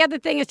mean, the other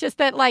thing is just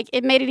that, like,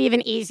 it made it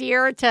even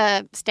easier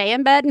to stay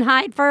in bed and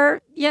hide for,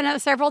 you know,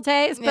 several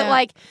days. But,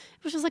 like,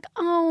 it was just like,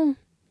 oh,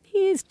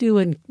 he's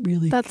doing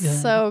really good.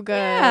 That's so good.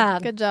 Yeah.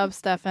 Good job,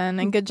 Stefan,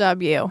 and good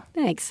job, you.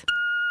 Thanks.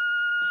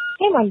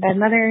 Hey, One Bed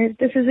Mother.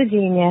 This is a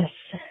genius.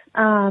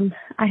 I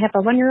have a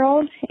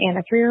 1-year-old and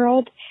a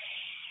 3-year-old.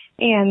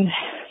 And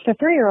the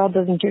 3-year-old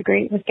doesn't do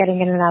great with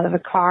getting in and out of the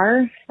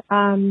car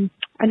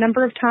a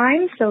number of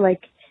times. So,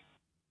 like,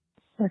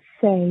 let's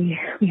say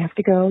we have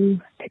to go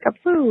pick up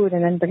food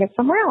and then bring it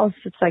somewhere else.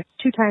 It's like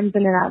 2 times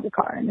in and out of the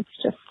car, and it's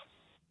just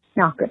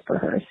not good for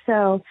her.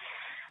 So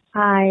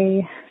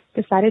I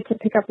decided to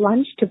pick up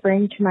lunch to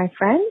bring to my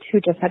friend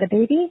who just had a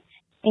baby.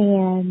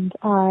 And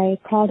I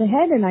called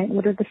ahead and I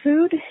ordered the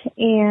food.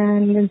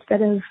 And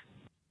instead of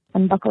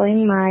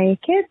unbuckling my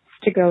kids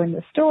to go in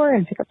the store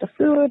and pick up the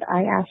food,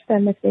 I asked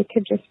them if they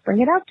could just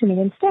bring it out to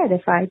me instead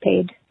if I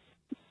paid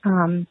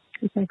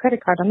with my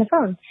credit card on the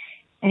phone.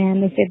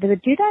 And they said they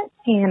would do that,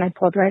 and I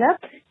pulled right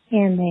up,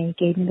 and they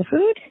gave me the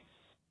food,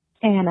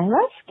 and I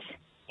left,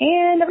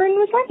 and everyone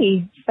was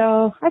happy.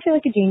 So I feel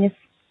like a genius.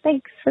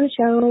 Thanks for the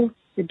show.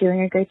 You're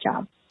doing a great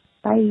job.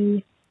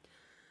 Bye.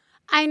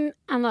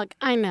 Look,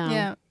 I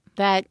know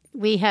that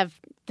we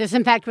have, this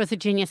in fact was a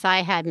genius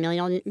I had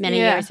many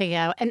years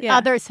ago, and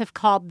others have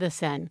called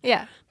this in.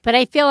 Yeah. But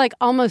I feel like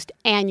almost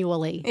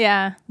annually,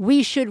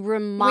 we should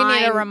remind. We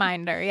need a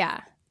reminder,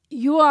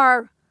 You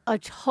are a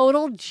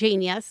total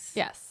genius.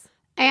 Yes.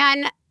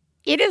 And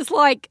it is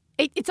like,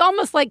 it's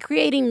almost like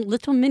creating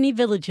little mini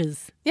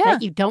villages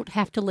that you don't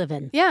have to live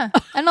in. Yeah.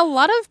 And a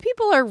lot of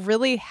people are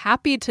really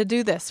happy to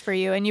do this for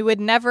you. And you would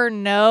never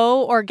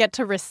know or get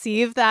to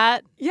receive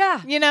that,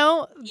 you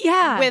know,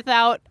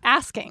 without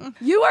asking.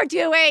 You are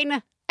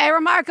doing a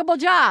remarkable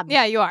job.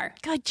 Yeah, you are.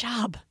 Good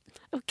job.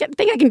 I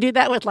think I can do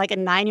that with like a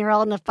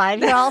 9-year-old and a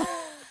 5-year-old.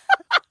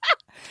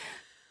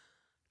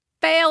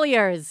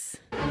 Failures.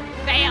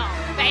 Fail,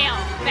 fail,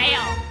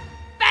 fail,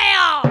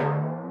 fail!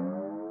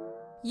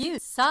 You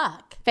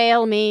suck.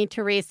 Fail me,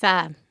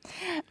 Teresa.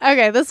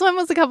 Okay, this one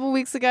was a couple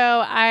weeks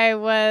ago. I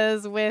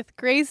was with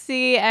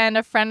Gracie and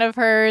a friend of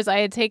hers. I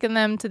had taken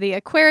them to the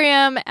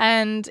aquarium,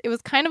 and it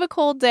was kind of a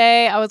cold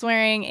day. I was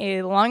wearing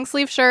a long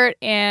sleeve shirt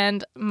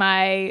and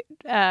my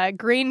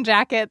green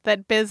jacket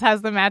that Biz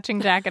has the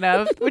matching jacket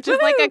of, which is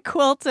like a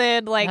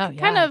quilted,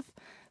 kind of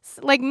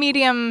like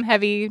medium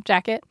heavy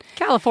jacket.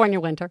 California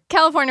winter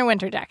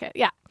jacket,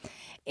 yeah.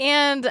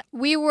 And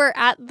we were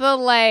at the,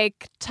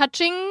 like,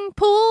 touching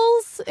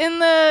pools in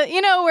the,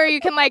 you know, where you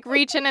can, like,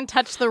 reach in and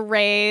touch the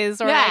rays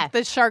or, like,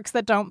 the sharks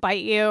that don't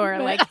bite you or,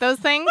 like, those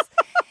things.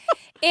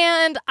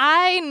 And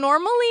I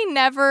normally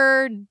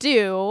never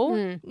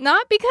do,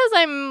 not because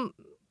I'm,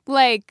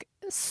 like,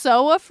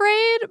 so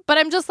afraid, but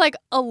I'm just, like,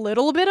 a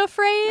little bit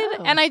afraid.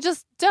 Oh. And I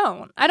just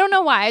don't. I don't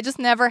know why. I just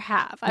never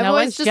have. I've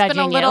always just been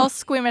a little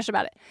squeamish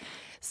about it.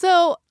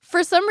 So,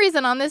 for some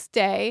reason on this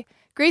day,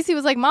 Gracie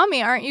was like,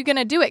 Mommy, aren't you going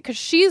to do it? Because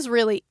she's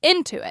really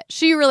into it.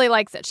 She really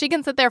likes it. She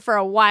can sit there for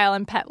a while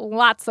and pet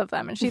lots of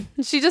them. And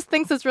she just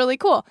thinks it's really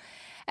cool.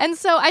 And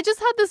so I just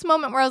had this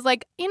moment where I was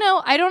like, you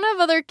know, I don't have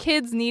other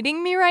kids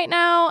needing me right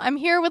now. I'm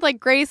here with,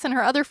 like, Grace and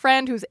her other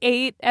friend who's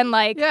 8. And,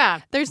 like,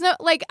 there's no,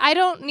 like, I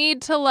don't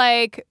need to,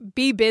 like,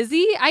 be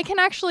busy. I can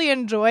actually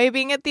enjoy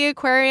being at the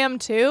aquarium,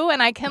 too.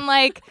 And I can,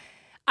 like...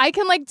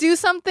 do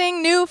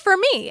something new for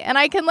me, and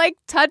I can, like,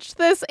 touch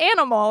this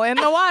animal in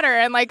the water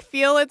and, like,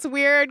 feel its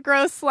weird,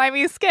 gross,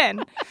 slimy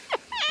skin.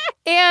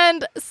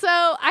 And so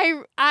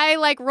I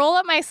like, roll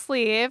up my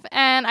sleeve,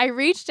 and I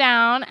reach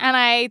down, and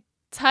I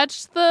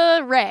touch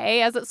the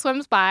ray as it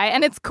swims by,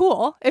 and it's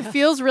cool. It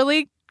feels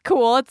really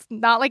cool. It's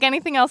not like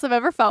anything else I've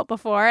ever felt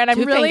before. And I'm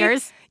two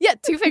fingers. Yeah,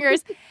 2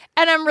 fingers.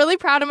 And I'm really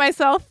proud of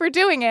myself for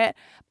doing it.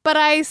 But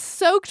I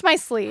soaked my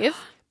sleeve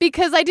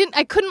because I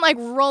couldn't like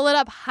roll it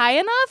up high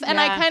enough. And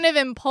I kind of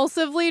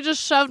impulsively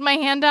just shoved my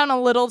hand down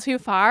a little too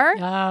far.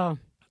 Oh.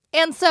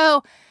 And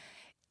so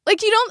like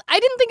I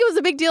didn't think it was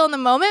a big deal in the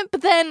moment,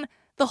 but then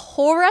the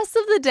whole rest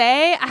of the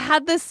day I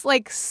had this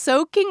like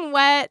soaking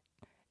wet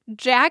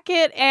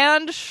jacket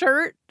and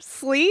shirt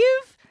sleeve.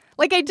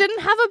 Like I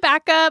didn't have a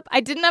backup.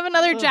 I didn't have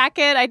another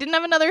jacket. I didn't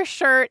have another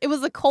shirt. It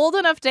was a cold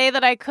enough day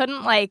that I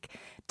couldn't like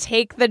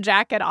take the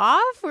jacket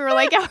off. We were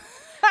like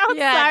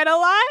outside a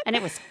lot. And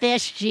it was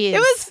fish juice. It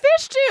was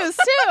fish juice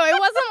too. It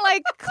wasn't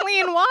like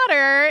clean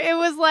water. It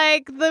was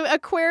like the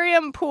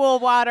aquarium pool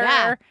water.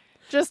 Yeah.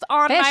 Just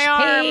on fish my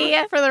arm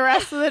pee. for the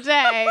rest of the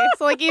day.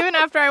 So like even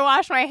after I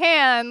wash my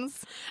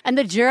hands. And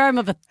the germ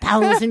of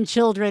 1,000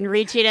 children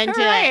reaching into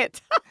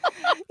it.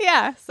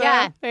 Yeah. So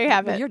there you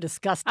have it. You're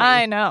disgusting.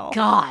 I know.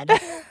 God.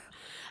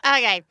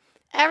 Okay.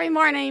 Every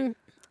morning,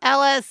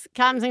 Ellis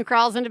comes and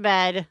crawls into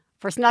bed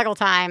for snuggle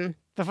time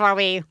before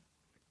we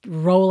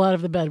roll out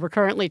of the bed. We're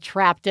currently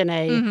trapped in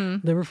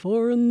there were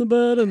 4 in the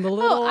bed and the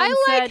little I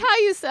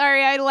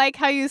like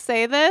how you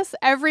say this.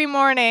 Every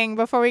morning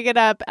before we get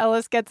up,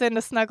 Ellis gets in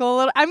to snuggle a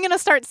little. I'm going to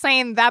start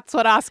saying that's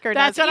what Oscar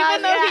does.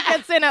 Even though he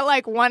gets in at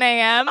like 1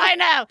 a.m. I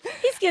know.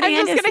 He's getting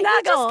in to snuggle.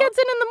 He just gets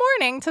in the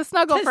morning to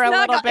snuggle for a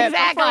little bit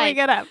before we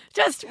get up.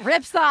 Just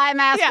rips the eye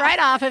mask right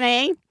off of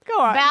me. Go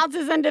on.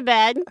 Bounces into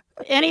bed.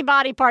 Any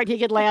body part he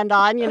could land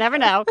on. You never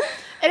know.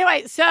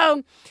 Anyway,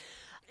 so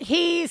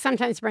he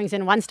sometimes brings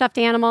in 1 stuffed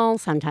animal,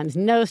 sometimes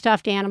no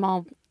stuffed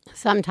animal,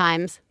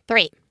 sometimes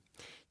 3.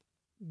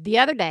 The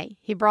other day,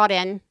 he brought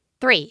in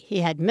 3.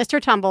 He had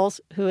Mr. Tumbles,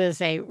 who is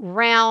a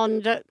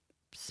round,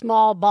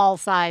 small,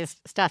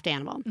 ball-sized stuffed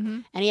animal.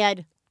 Mm-hmm. And he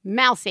had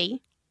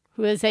Mousy,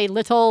 who is a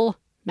little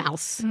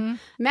mouse. Mm-hmm.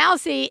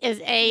 Mousy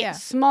is a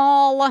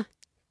small,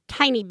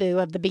 tiny boo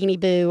of the Beanie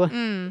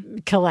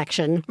Boo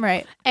collection.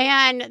 Right.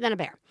 And then a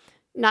bear.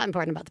 Not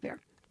important about the bear,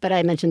 but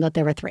I mentioned that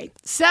there were 3.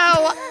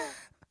 So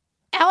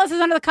Ellis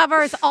is under the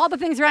covers. All the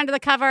things are under the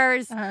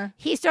covers. Uh-huh.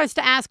 He starts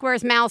to ask,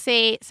 where's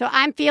Mousy? So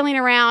I'm feeling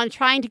around,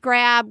 trying to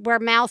grab where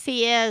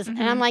Mousy is. Mm-hmm.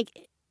 And I'm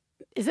like,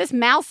 is this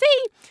Mousy?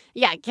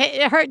 Yeah,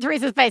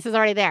 Teresa's face is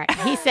already there.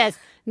 He says,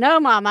 no,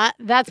 Mama,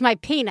 that's my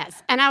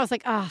penis. And I was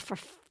like, oh, for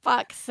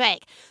fuck's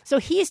sake. So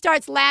he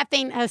starts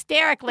laughing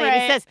hysterically. Right.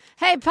 And he says,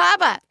 hey,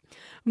 Papa,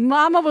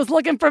 Mama was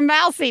looking for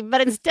Mousy, but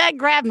instead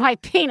grabbed my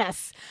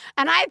penis.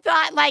 And I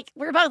thought, like,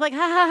 we were both like, ha,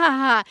 ha, ha,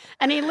 ha.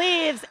 And he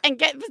leaves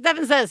and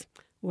Stephen says,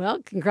 well,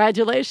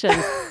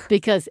 congratulations,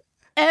 because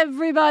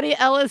everybody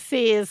Ellis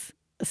sees,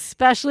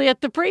 especially at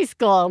the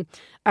preschool,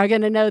 are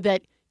going to know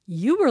that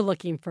you were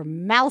looking for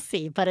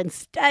Mousy, but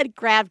instead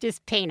grabbed his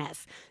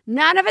penis.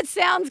 None of it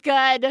sounds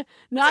good.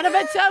 None of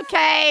it's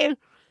okay.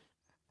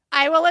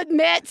 I will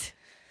admit,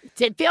 it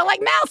did feel like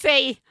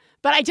Mousy,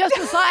 but I just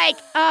was like,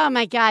 oh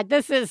my God,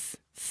 this is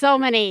so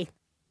many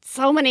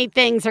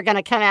things are going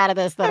to come out of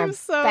this that are bad. I'm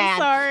so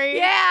sorry.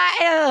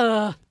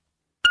 Yeah.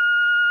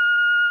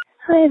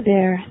 Hi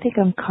there. I think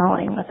I'm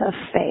calling with a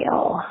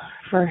fail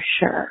for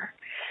sure.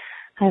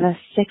 I have a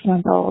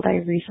 6-month-old I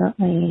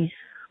recently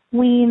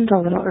weaned a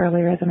little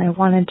earlier than I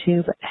wanted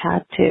to, but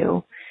had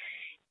to.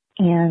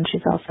 And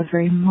she's also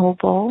very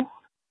mobile.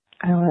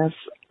 I was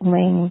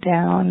laying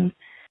down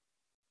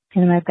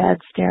in my bed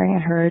staring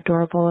at her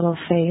adorable little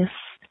face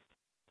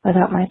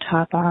without my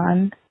top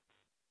on,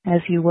 as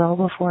you will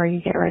before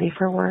you get ready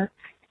for work.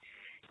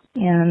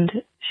 And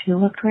she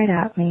looked right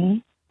at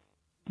me,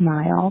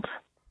 smiled,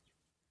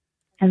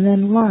 and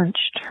then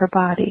launched her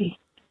body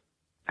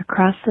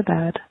across the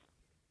bed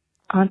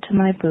onto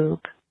my boob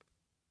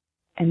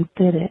and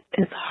bit it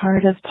as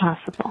hard as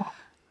possible.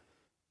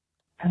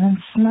 And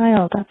then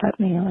smiled up at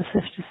me as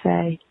if to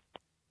say,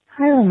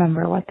 I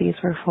remember what these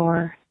were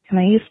for, and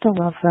I used to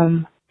love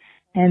them,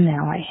 and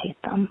now I hate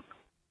them.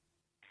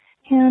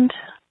 And,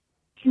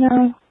 you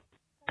know,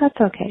 that's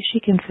okay.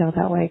 She can feel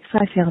that way,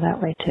 because I feel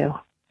that way too.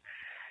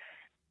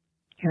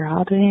 You're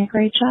all doing a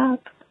great job.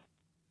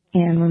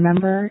 And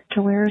remember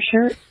to wear a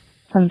shirt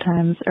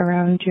sometimes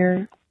around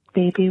your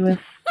baby with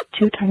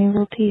 2 tiny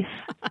little teeth.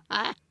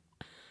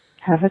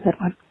 Have a good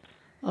one.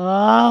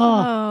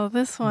 Oh,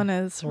 this one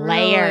is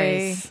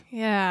layers. Really,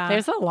 yeah.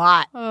 There's a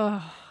lot.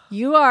 Oh.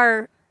 You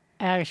are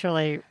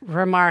actually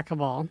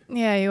remarkable.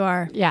 Yeah, you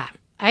are. Yeah.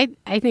 I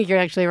think you're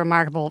actually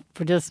remarkable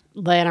for just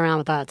laying around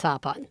without a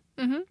top on.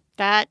 Mm-hmm.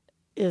 That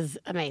is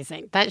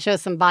amazing. That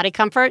shows some body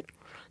comfort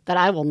that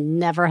I will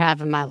never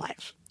have in my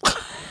life.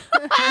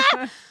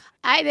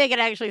 I think it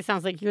actually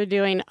sounds like you're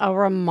doing a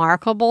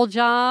remarkable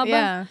job.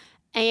 Yeah.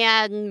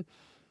 And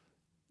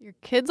your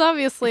kid's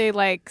obviously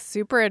like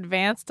super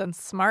advanced and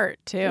smart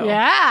too.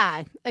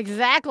 Yeah,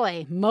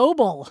 exactly.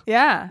 Mobile.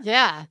 Yeah.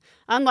 Yeah.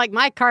 Unlike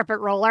my carpet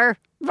roller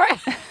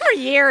for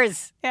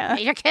years. Yeah.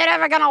 Is your kid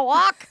ever going to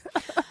walk?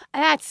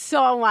 That's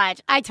so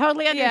much. I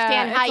totally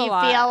understand how you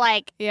feel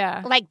like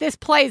this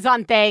plays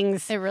on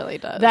things. It really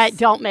does. That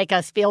don't make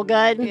us feel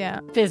good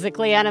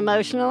physically and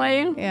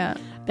emotionally. Yeah.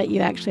 But you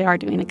actually are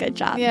doing a good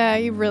job. Yeah,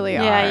 you really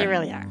are. Yeah, you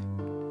really are.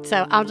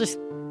 So I'll just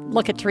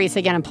look at Teresa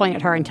again and point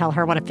at her and tell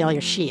her what a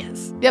failure she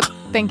is. Yep.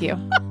 Thank you.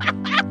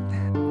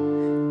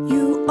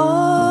 You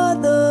are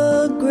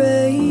the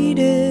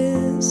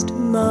greatest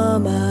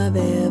mom I've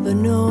ever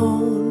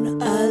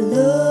known. I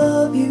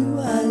love you,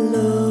 I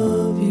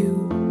love you.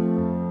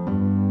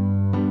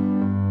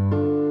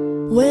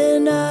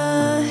 When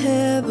I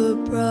have a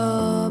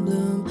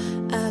problem,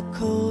 I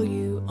call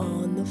you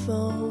on the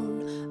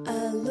phone.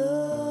 I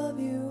love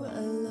you,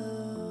 I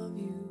love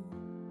you.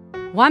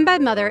 One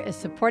Bad Mother is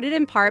supported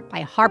in part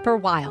by Harper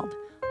Wilde.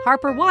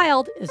 Harper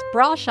Wilde is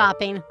bra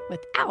shopping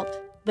without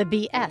the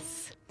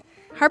BS.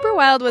 Harper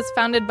Wilde was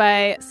founded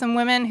by some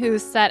women who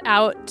set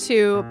out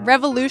to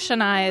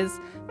revolutionize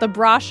the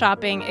bra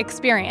shopping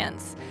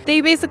experience. They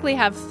basically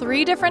have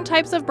 3 different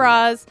types of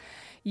bras.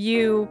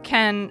 You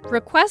can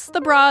request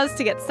the bras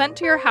to get sent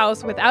to your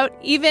house without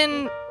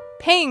even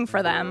paying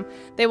for them.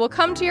 They will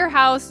come to your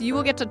house. You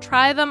will get to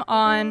try them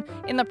on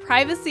in the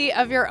privacy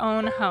of your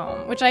own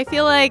home, which I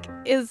feel like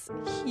is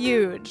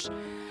huge.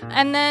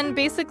 And then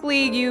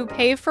basically you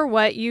pay for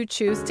what you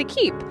choose to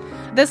keep.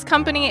 This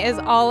company is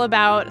all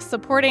about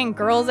supporting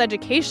girls'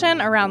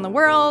 education around the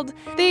world.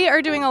 They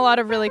are doing a lot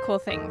of really cool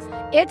things.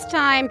 It's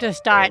time to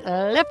start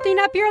lifting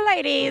up your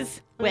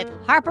ladies with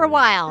Harper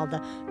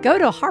Wilde. Go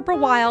to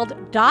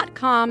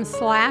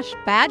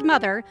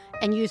harperwilde.com/badmother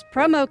and use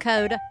promo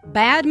code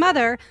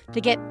BADMOTHER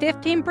to get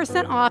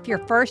 15% off your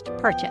first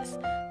purchase.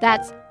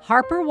 That's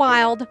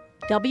harperwilde,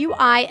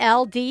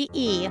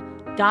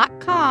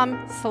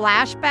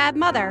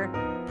 WILDE.com/badmother,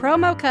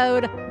 promo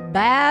code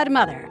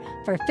BADMOTHER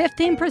for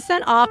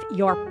 15% off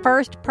your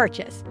first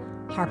purchase.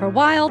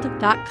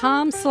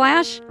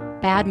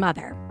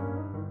 harperwilde.com/badmother.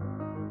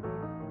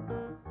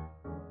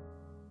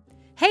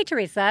 Hey,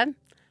 Teresa.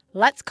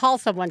 Let's call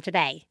someone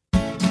today.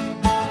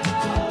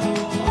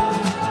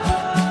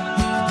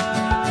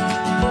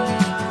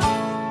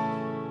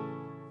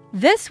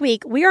 This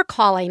week, we are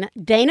calling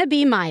Dana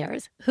B.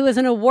 Myers, who is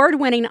an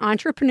award-winning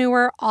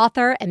entrepreneur,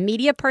 author, and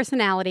media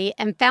personality,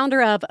 and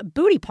founder of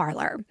Booty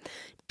Parlor.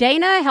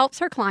 Dana helps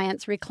her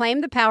clients reclaim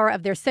the power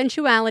of their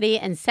sensuality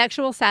and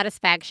sexual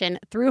satisfaction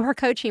through her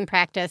coaching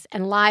practice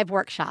and live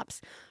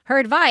workshops. Her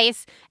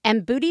advice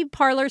and Booty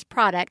Parlor's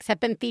products have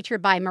been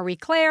featured by Marie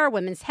Claire,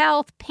 Women's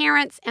Health,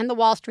 Parents, and the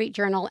Wall Street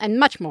Journal, and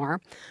much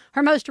more.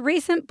 Her most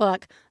recent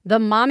book, The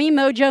Mommy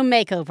Mojo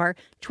Makeover,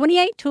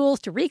 28 Tools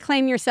to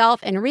Reclaim Yourself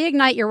and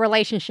Reignite Your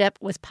Relationship,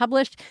 was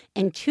published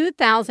in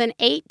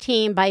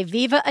 2018 by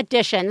Viva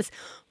Editions.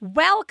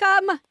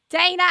 Welcome,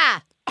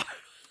 Dana!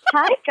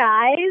 Hi,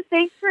 guys.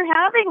 Thanks for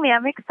having me.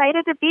 I'm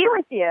excited to be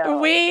with you.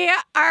 We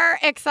are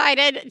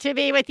excited to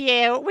be with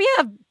you. We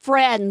have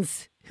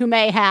friends who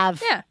may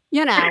have,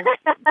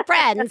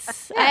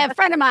 friends. A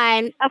friend of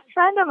mine. A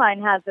friend of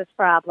mine has this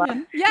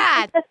problem.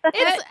 Yeah.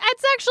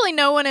 It's actually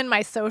no one in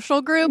my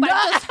social group.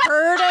 I've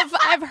heard of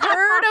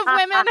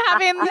women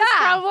having this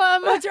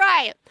problem. That's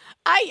right.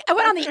 I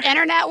went on the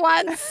internet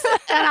once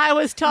and I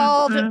was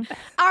told,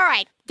 all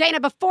right, Dana,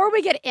 before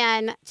we get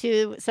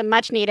into some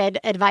much needed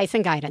advice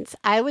and guidance,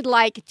 I would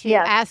like to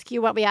ask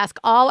you what we ask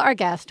all our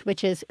guests,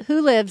 which is,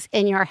 who lives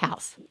in your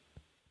house?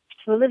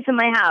 Who lives in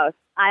my house?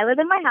 I live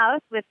in my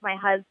house with my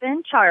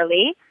husband,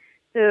 Charlie,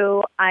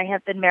 who I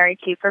have been married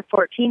to for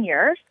 14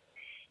 years.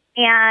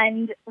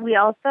 And we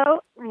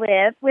also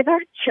live with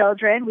our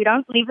children. We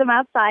don't leave them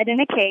outside in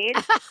a cage.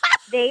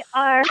 They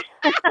are,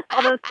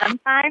 although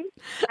sometimes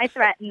I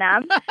threaten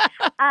them.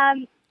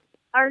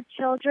 Our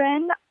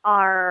children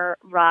are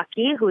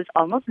Rocky, who is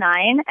almost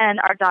 9,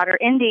 and our daughter,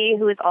 Indy,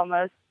 who is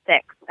almost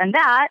 6. And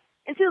that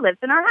is who lives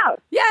in our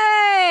house.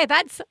 Yay!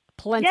 That's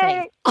plenty.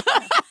 Yay.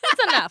 That's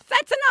enough.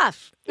 That's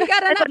enough. You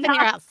got enough in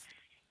your house.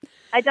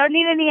 I don't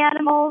need any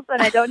animals,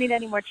 and I don't need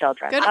any more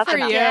children. Good That's for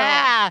enough. you.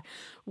 Yeah.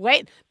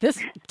 Wait,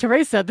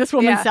 Teresa, this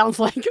woman sounds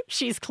like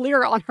she's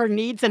clear on her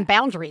needs and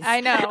boundaries.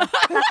 I know.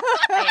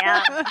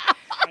 I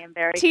am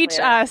very Teach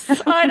clear. us.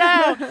 I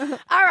know.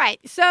 All right.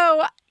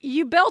 So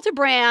you built a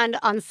brand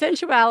on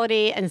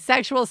sensuality and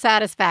sexual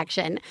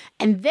satisfaction,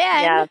 and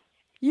then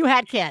you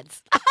had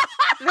kids.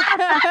 Oh,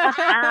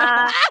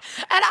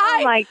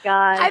 my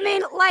God. I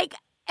mean, like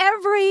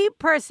every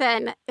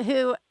person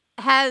who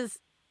has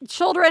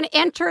children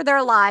enter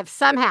their lives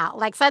somehow,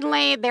 like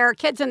suddenly there are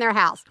kids in their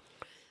house.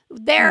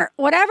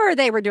 Whatever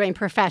they were doing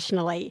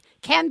professionally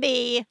can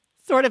be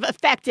sort of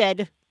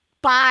affected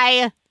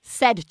by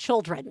said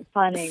children.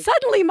 Funny.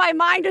 Suddenly my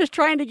mind is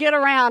trying to get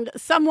around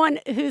someone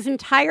whose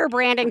entire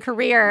brand and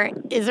career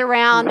is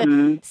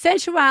around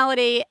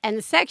sensuality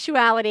and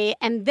sexuality,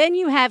 and then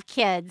you have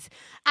kids.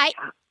 I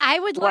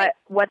would like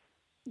what?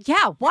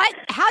 Yeah, what?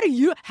 How do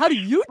you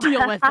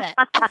deal with it?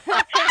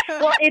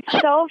 Well, it's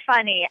so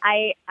funny.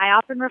 I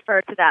often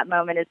refer to that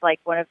moment as like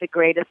one of the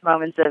greatest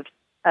moments of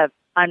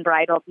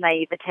unbridled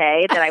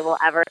naivete that I will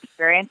ever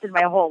experience in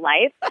my whole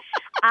life.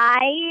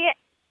 I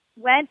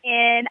went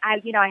in. I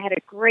had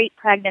a great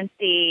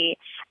pregnancy.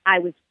 I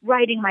was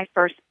writing my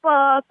first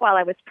book while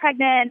I was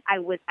pregnant. I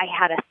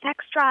had a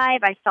sex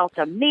drive. I felt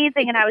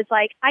amazing. And I was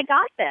like, I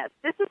got this.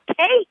 This is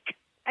cake.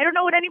 I don't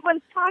know what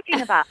anyone's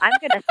talking about. I'm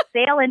going to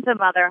sail into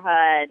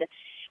motherhood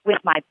with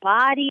my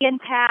body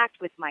intact,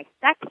 with my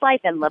sex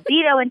life and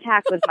libido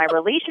intact, with my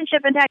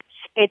relationship intact.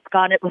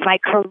 With my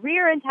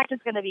career intact,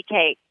 it's going to be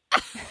cake.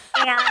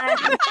 And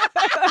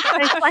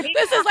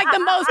this is like the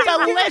most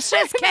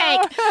delicious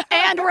cake,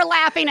 and we're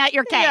laughing at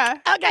your cake. Yeah.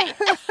 Okay.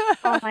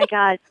 Oh my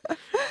God.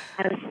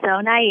 I was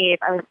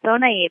so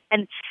naive.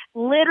 And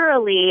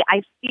literally,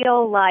 I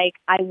feel like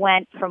I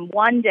went from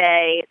one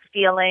day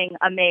feeling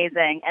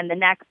amazing, and the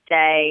next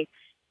day,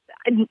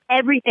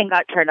 everything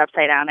got turned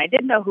upside down. I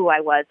didn't know who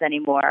I was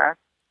anymore.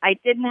 I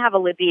didn't have a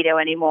libido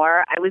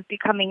anymore. I was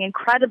becoming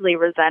incredibly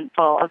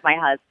resentful of my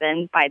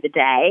husband by the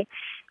day.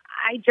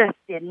 I just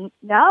didn't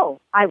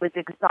know. I was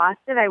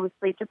exhausted. I was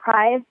sleep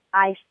deprived.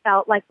 I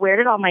felt like, where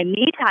did all my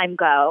me time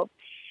go?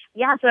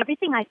 Yeah, so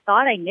everything I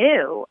thought I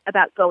knew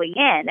about going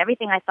in,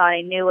 everything I thought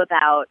I knew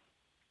about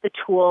the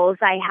tools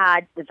I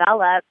had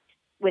developed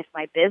with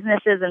my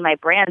businesses and my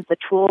brands, the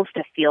tools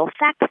to feel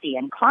sexy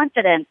and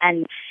confident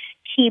and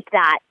keep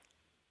that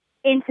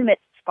intimate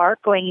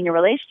spark going in your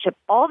relationship,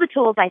 all the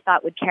tools I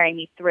thought would carry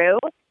me through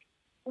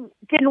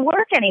didn't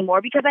work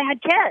anymore because I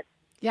had kids.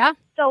 Yeah.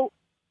 So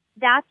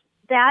that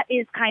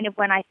is kind of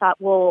when I thought,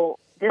 well,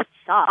 this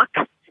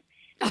sucks.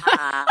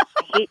 I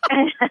hate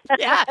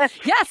Yeah.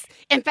 Yes.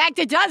 In fact,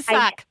 it does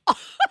suck.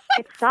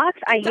 It sucks.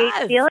 I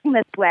hate feeling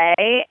this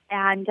way.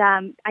 And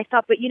I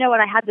thought, but you know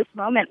what? I had this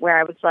moment where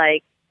I was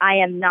like, I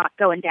am not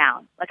going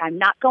down. Like, I'm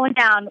not going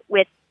down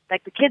with,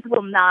 like, the kids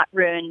will not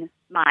ruin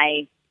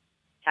my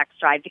sex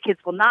drive. The kids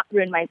will not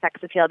ruin my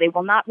sex appeal. They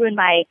will not ruin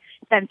my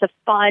sense of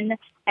fun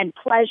and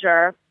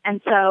pleasure.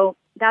 And so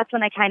that's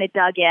when I kind of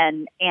dug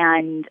in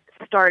and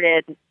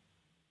started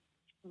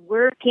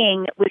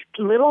working with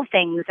little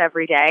things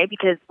every day,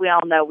 because we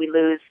all know we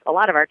lose a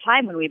lot of our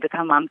time when we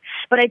become moms.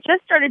 But I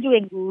just started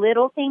doing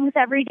little things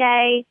every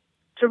day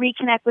to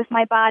reconnect with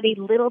my body,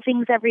 little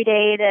things every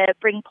day to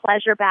bring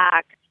pleasure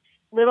back,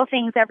 little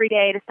things every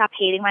day to stop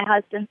hating my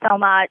husband so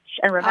much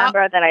and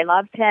remember that I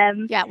loved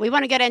him. Yeah, we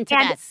want to get into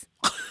this.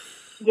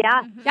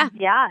 Yeah.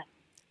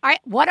 All right,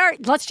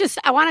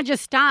 I want to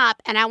just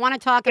stop, and I want to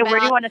talk about... Where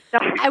do you want to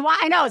start?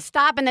 I know,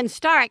 stop and then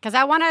start, because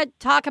I want to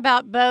talk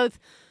about both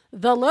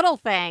the little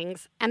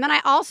things, and then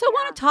I also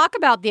want to talk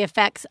about the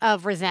effects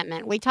of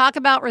resentment. We talk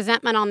about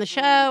resentment on the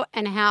show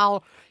and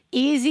how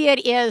easy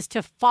it is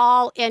to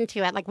fall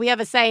into it. Like, we have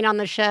a saying on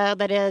the show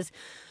that is,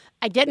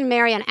 I didn't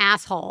marry an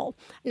asshole.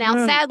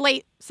 Now,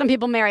 sadly, some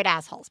people married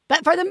assholes,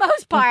 but for the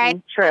most part,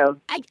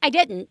 true. I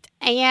didn't,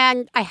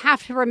 and I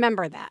have to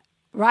remember that.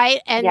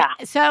 Right? And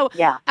so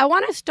I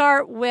want to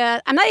start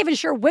with, I'm not even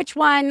sure which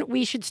one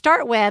we should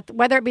start with,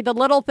 whether it be the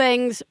little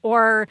things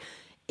or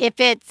if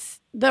it's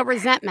the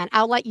resentment.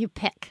 I'll let you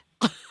pick.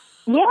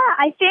 Yeah,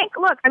 I think,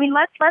 look, I mean,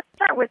 let's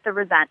start with the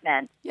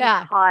resentment.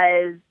 Yeah.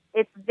 Because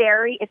if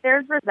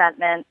there's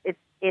resentment,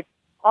 it's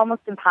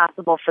almost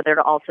impossible for there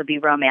to also be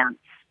romance.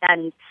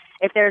 And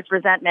if there's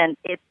resentment,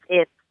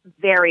 it's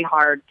very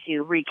hard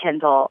to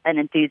rekindle an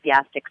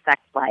enthusiastic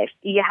sex life.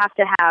 You have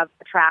to have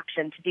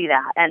attraction to do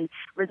that. And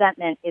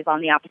resentment is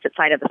on the opposite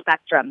side of the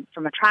spectrum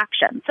from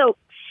attraction. So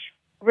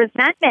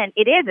resentment,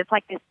 it's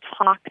like this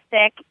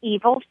toxic,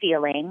 evil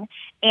feeling.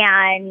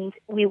 And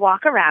we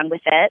walk around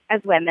with it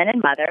as women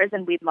and mothers,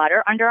 and we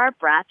mutter under our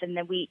breath, and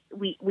then we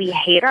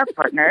hate our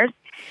partners.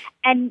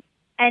 And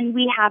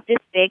we have this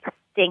big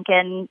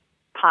stinking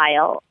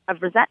pile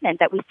of resentment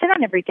that we sit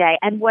on every day.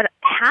 And what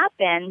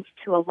happens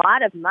to a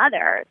lot of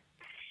mothers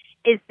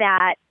is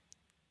that,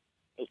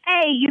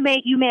 you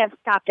may have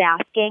stopped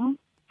asking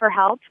for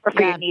help or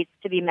for your needs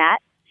to be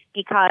met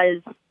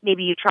because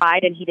maybe you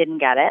tried and he didn't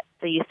get it,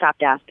 so you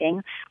stopped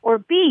asking. Or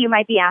B, you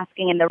might be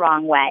asking in the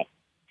wrong way.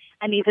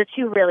 And these are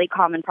two really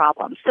common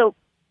problems. So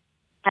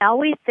I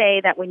always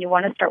say that when you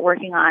want to start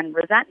working on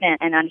resentment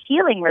and on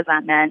healing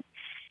resentment,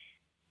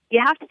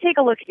 you have to take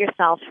a look at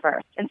yourself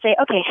first and say,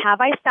 okay, have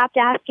I stopped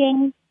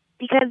asking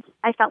because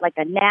I felt like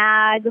a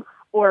nag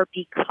or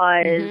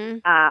because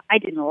I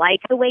didn't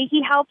like the way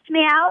he helped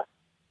me out?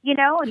 You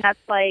know, and that's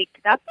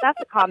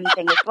a common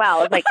thing as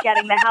well, is like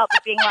getting the help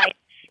and being like,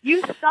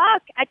 you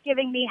suck at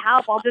giving me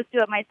help, I'll just do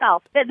it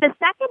myself. The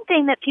second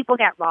thing that people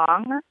get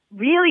wrong,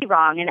 really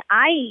wrong, and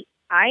I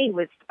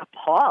was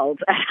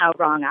appalled at how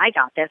wrong I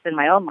got this in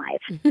my own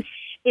life,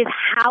 is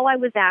how I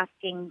was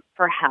asking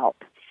for help.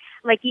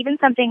 Like even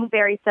something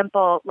very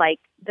simple like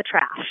the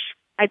trash.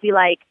 I'd be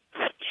like,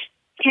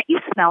 can't you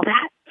smell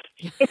that?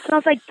 It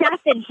smells like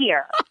death in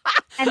here.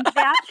 And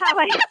that's how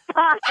I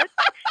thought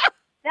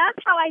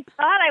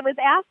I was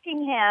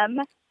asking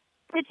him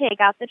to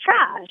take out the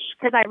trash,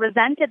 because I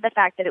resented the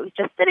fact that it was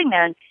just sitting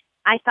there. And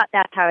I thought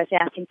that's how I was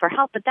asking for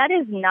help. But that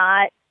is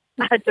not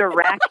a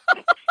direct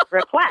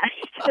request.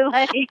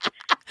 Like,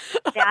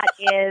 that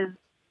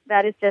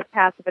is just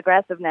passive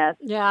aggressiveness.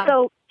 Yeah.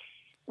 So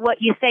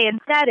what you say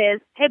instead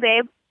is, hey,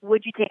 babe,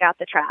 would you take out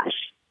the trash?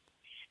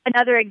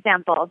 Another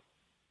example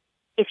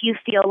if you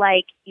feel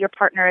like your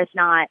partner is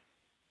not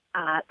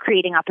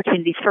creating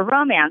opportunities for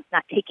romance,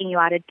 not taking you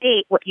out a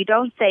date, what you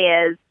don't say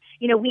is,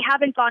 we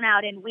haven't gone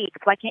out in weeks.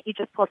 Why can't you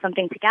just pull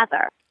something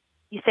together?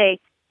 You say,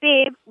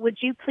 babe, would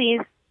you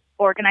please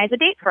organize a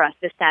date for us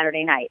this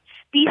Saturday night?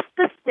 Be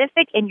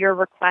specific in your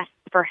requests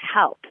for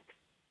help.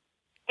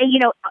 And,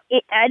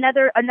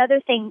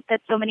 another thing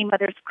that so many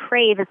mothers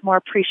crave is more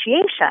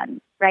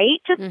appreciation, right?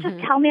 Just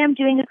tell me I'm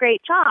doing a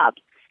great job.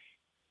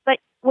 But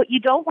what you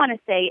don't want to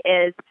say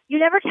is, you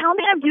never tell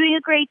me I'm doing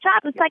a great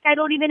job. It's like I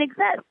don't even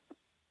exist.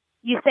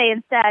 You say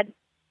instead,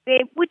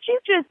 babe, would you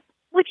just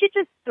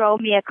throw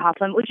me a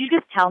compliment? Would you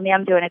just tell me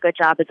I'm doing a good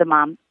job as a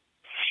mom?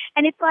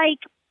 And it's like,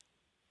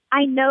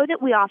 I know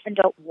that we often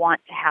don't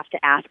want to have to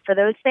ask for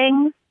those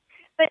things,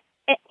 but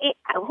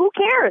who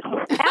cares?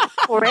 Ask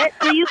for it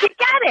so you can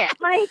get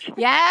it. Like,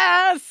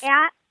 yes.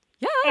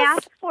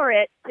 Ask for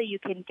it so you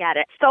can get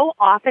it. So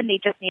often they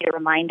just need a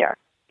reminder.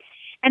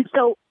 And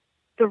so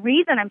the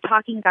reason I'm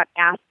talking about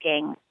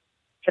asking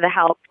for the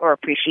help or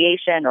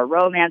appreciation or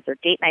romance or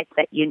date nights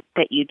that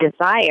you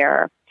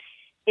desire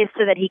is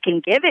so that he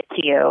can give it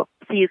to you,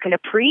 so you can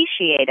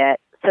appreciate it,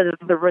 so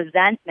that the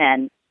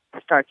resentment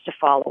starts to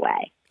fall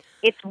away.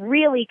 It's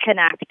really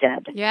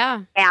connected.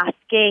 Yeah.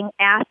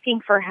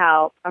 Asking for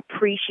help,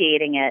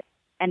 appreciating it,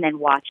 and then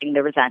watching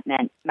the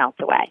resentment melt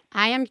away.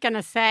 I am going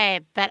to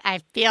say that I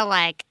feel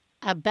like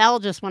a bell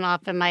just went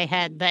off in my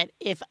head, that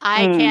if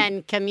I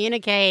can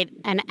communicate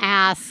and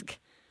ask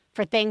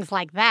for things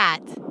like that,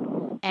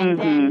 and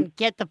then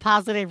get the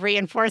positive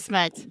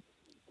reinforcement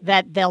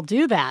that they'll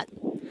do that,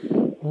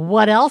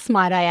 what else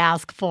might I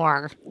ask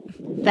for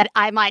that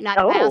I might not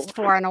have asked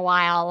for in a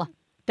while,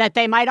 that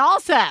they might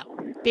also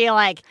be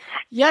like,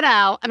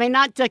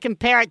 not to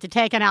compare it to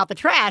taking out the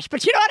trash,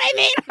 but you know what I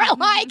mean? Or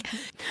like,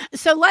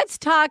 so let's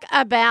talk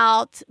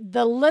about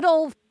the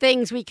little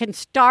things we can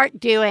start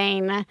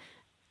doing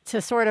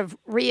to sort of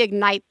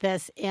reignite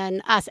this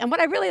in us. And what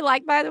I really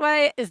like, by the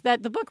way, is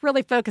that the book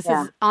really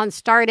focuses on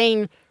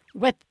starting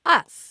with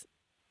us.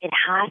 It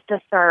has to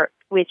start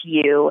with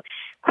you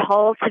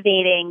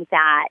cultivating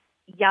that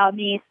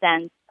yummy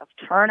sense of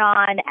turn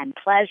on and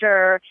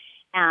pleasure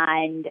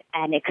and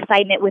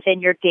excitement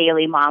within your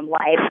daily mom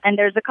life. And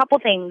there's a couple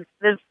things.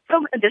 There's so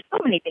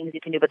many things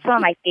you can do, but some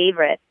of my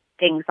favorite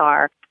things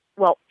are,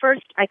 well,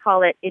 first I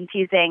call it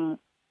infusing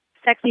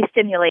sexy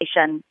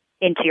stimulation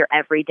into your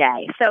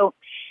everyday. So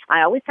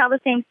I always tell the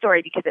same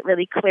story because it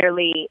really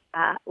clearly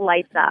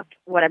lights up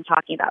what I'm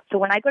talking about. So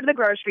when I go to the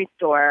grocery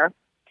store,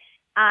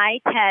 I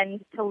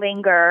tend to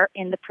linger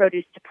in the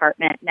produce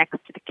department next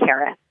to the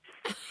carrots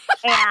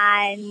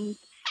and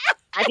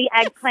the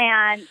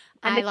eggplant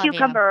and the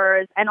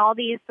cucumbers and all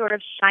these sort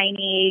of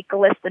shiny,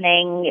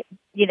 glistening,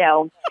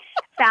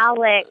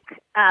 phallic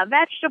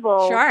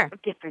vegetables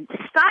of different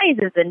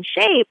sizes and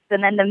shapes.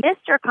 And then the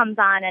mister comes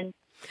on and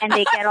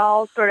they get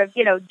all sort of,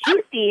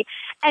 juicy.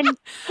 And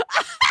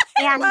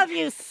I love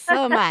you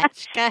so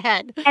much. Go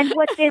ahead. And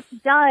what this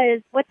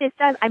does,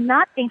 I'm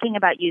not thinking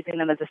about using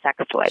them as a sex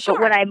toy, but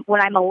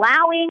what I'm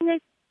allowing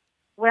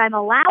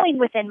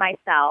within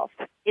myself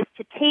is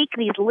to take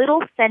these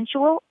little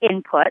sensual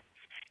inputs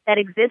that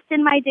exist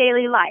in my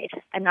daily life.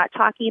 I'm not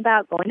talking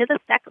about going to the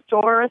sex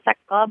store or sex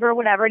club or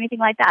whatever, anything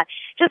like that.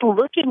 Just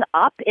looking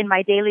up in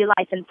my daily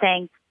life and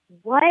saying,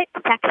 what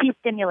sexy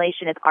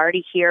stimulation is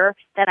already here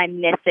that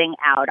I'm missing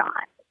out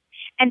on?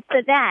 And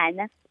so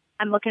then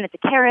I'm looking at the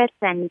carrots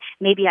and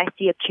maybe I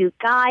see a cute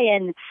guy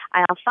in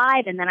aisle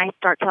 5 and then I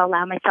start to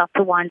allow myself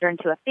to wander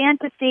into a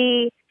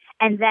fantasy.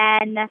 And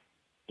then,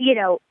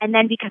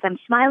 because I'm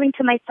smiling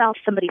to myself,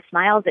 somebody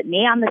smiles at me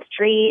on the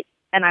street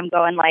and I'm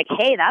going like,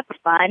 hey, that's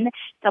fun.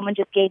 Someone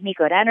just gave me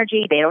good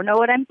energy. They don't know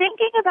what I'm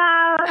thinking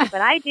about,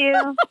 but I do.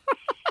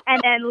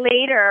 And then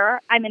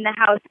later I'm in the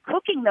house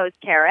cooking those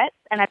carrots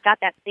and I've got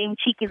that same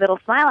cheeky little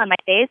smile on my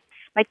face.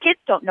 My kids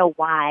don't know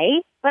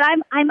why, but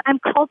I'm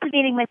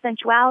cultivating my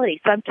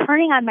sensuality. So I'm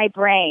turning on my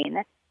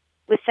brain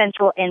with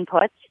sensual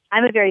inputs.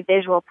 I'm a very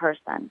visual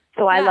person,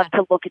 so I love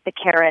to look at the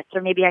carrots,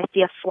 or maybe I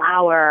see a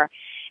flower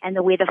and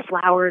the way the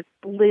flower is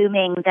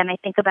blooming. Then I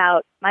think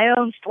about my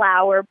own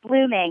flower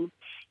blooming.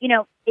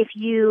 If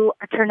you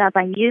are turned on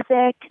by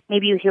music,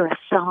 maybe you hear a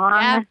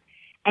song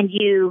and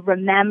you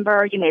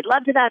remember you made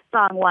love to that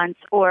song once,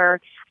 or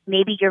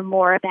maybe you're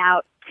more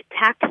about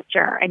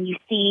texture and you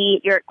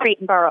see you're at Crate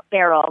and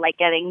Barrel, like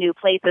getting new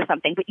plates or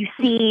something, but you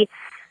see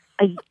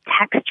a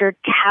textured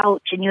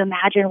couch and you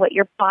imagine what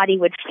your body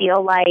would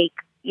feel like,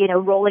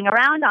 rolling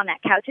around on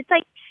that couch. It's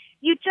like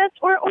you just,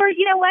 or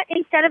you know what,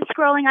 instead of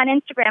scrolling on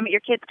Instagram at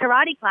your kid's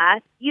karate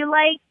class, you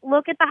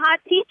look at the hot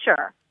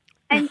teacher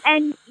and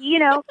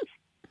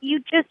you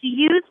just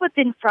use what's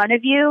in front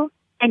of you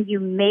and you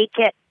make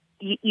it,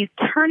 you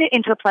turn it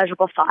into a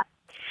pleasurable thought.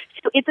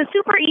 So it's a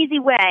super easy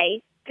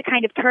way to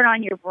kind of turn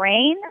on your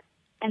brain,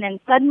 and then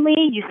suddenly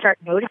you start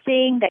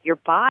noticing that your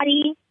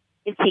body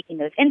is taking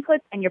those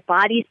inputs and your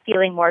body's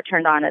feeling more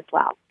turned on as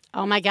well.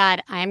 Oh, my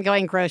God. I am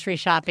going grocery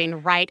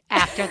shopping right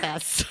after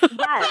this. Yes.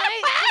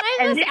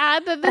 Can I just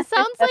add that this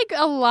sounds like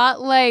a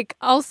lot like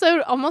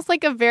also almost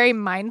like a very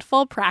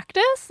mindful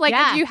practice. Like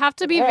you have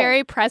to be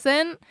very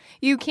present.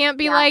 You can't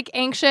be like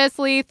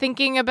anxiously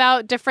thinking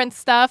about different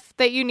stuff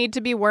that you need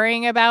to be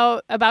worrying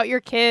about your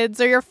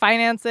kids or your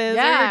finances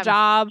or your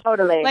job.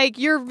 Totally. Like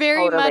you're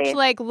very much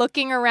like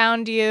looking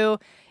around you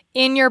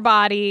in your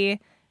body,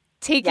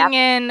 taking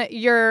in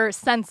your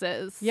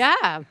senses.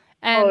 Yeah.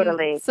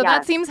 And so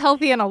that seems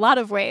healthy in a lot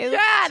of ways.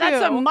 Yeah,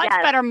 that's a much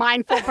better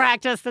mindful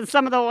practice than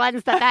some of the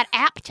ones that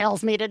app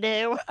tells me to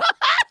do.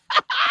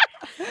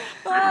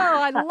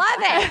 I love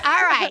it.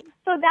 All right.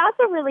 So that's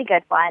a really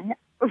good one.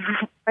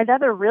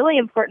 Another really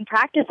important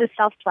practice is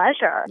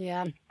self-pleasure.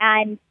 Yeah.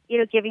 And,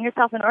 giving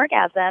yourself an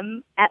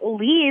orgasm at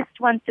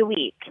least once a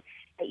week.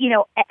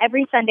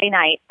 Every Sunday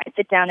night, I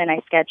sit down and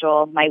I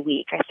schedule my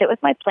week. I sit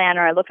with my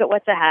planner. I look at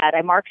what's ahead.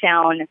 I mark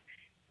down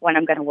when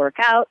I'm going to work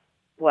out,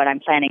 what I'm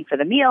planning for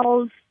the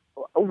meals,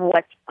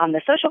 what's on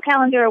the social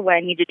calendar, what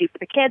I need to do for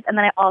the kids. And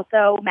then I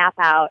also map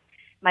out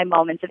my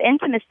moments of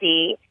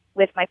intimacy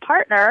with my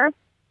partner,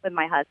 with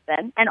my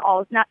husband, and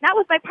not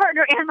with my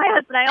partner and my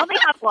husband. I only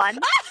have one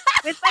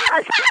with my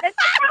husband.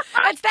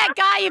 It's that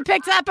guy you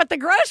picked up at the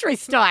grocery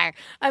store.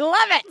 I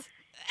love it.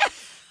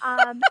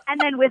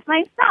 And then with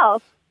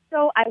myself.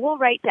 So I will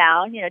write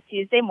down,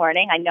 Tuesday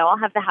morning, I know I'll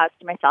have the house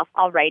to myself.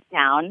 I'll write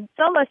down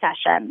solo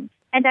sessions.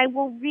 And I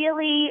will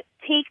really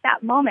take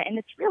that moment, and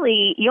it's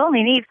really, you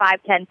only need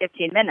 5, 10,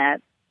 15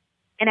 minutes,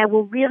 and I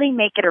will really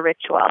make it a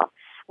ritual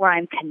where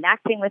I'm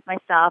connecting with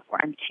myself, where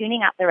I'm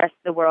tuning out the rest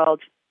of the world.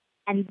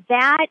 And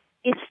that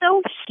is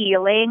so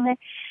healing.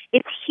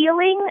 It's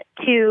healing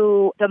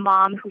to the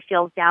mom who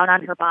feels down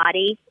on her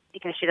body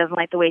because she doesn't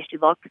like the way she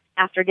looks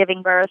after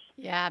giving birth,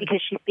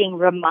 because she's being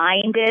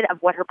reminded of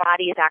what her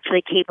body is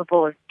actually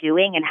capable of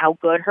doing and how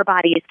good her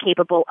body is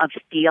capable of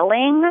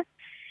feeling.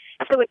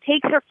 So it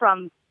takes her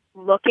from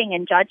looking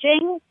and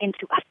judging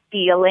into a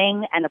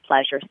feeling and a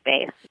pleasure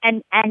space.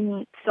 And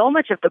so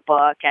much of the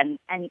book and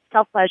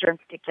self-pleasure in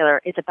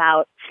particular is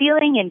about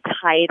feeling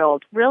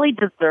entitled, really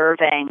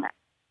deserving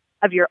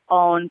of your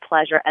own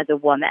pleasure as a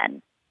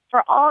woman.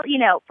 For all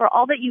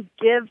that you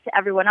give to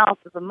everyone else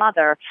as a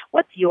mother,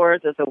 what's yours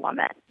as a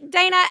woman?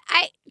 Dana,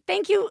 I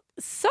thank you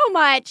so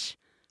much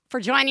for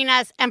joining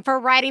us and for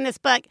writing this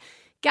book.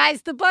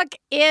 Guys, the book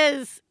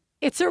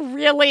it's a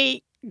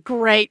really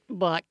great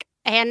book.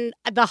 And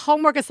the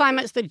homework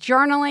assignments, the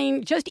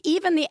journaling, just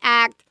even the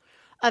act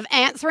of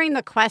answering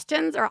the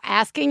questions or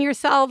asking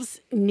yourselves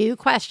new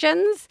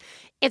questions.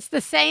 It's the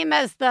same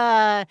as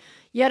the,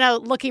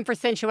 looking for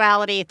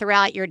sensuality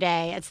throughout your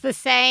day. It's the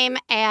same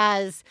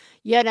as,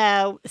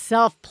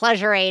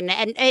 self-pleasuring.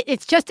 And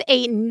it's just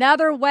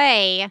another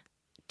way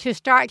to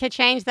start to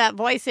change that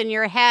voice in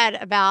your head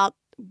about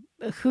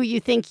who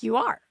you think you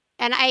are.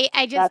 And I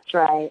just... That's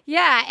right.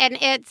 Yeah, and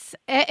it's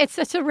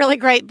just a really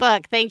great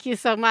book. Thank you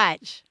so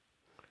much.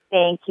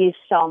 Thank you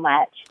so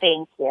much.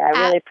 Thank you. I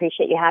really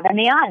appreciate you having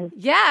me on.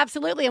 Yeah,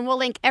 absolutely. And we'll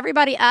link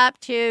everybody up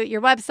to your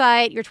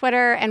website, your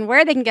Twitter, and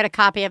where they can get a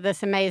copy of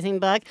this amazing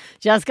book.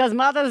 Just because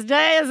Mother's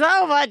Day is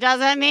over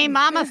doesn't mean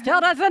Mama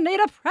still doesn't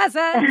need a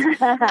present.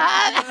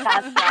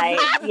 That's right.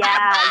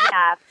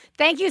 Yeah.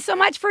 Thank you so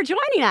much for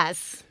joining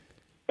us.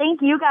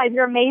 Thank you, guys.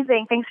 You're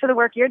amazing. Thanks for the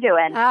work you're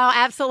doing. Oh,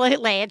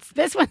 absolutely.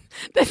 This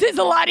is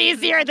a lot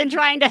easier than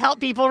trying to help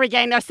people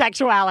regain their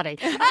sexuality.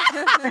 All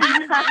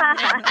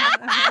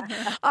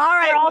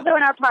right. We're all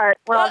doing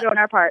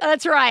our part.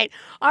 That's right.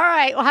 All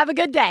right. Well, have a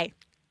good day.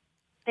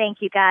 Thank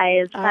you,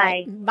 guys. All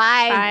Bye.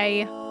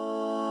 Right. Bye.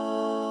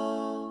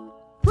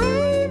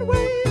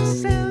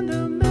 Brainwaves send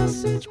a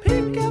message,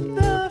 pick up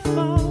the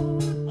phone.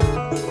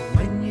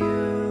 When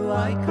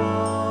I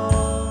call.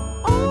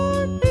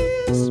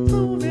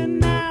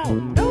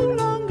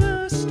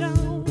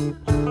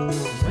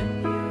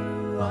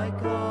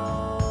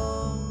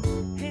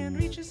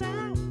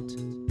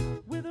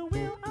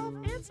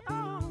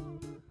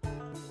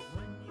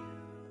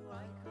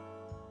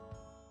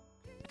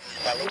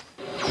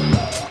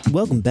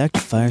 Welcome back to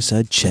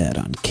Fireside Chat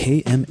on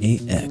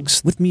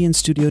KMAX. With me in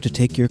studio to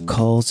take your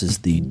calls is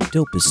the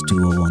dopest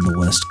duo on the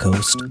West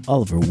Coast,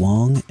 Oliver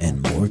Wong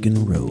and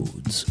Morgan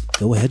Rhodes.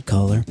 Go ahead,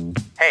 caller.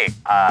 Hey,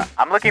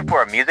 I'm looking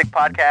for a music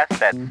podcast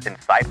that's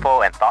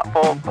insightful and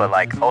thoughtful, but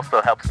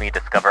also helps me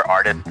discover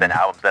artists and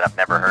albums that I've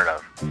never heard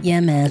of.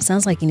 Yeah, man.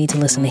 Sounds like you need to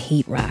listen to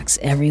Heat Rocks.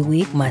 Every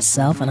week,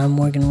 myself, and I'm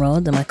Morgan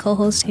Rhodes, and my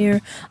co-host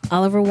here,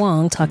 Oliver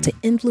Wong, talk to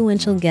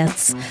influential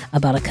guests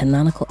about a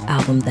canonical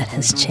album that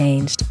has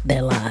changed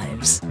their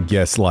lives.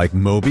 Guests like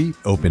Moby,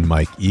 Open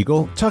Mike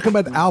Eagle, talk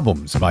about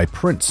albums by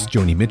Prince,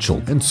 Joni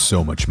Mitchell, and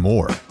so much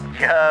more.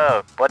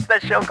 Yo, what's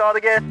that show called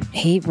again?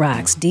 Heat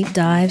Rocks, deep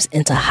dives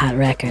into hot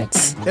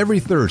records. Every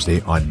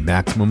Thursday on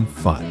Maximum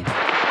Fun.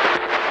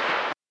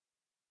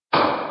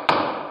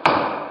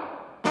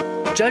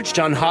 Judge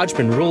John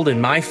Hodgman ruled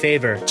in my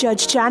favor.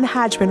 Judge John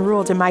Hodgman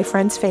ruled in my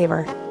friend's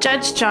favor.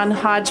 Judge John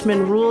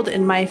Hodgman ruled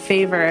in my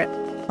favor.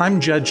 I'm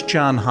Judge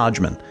John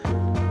Hodgman.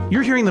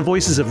 You're hearing the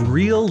voices of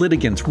real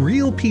litigants,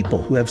 real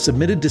people who have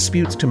submitted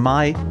disputes to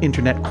my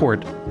internet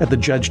court at the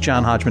Judge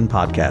John Hodgman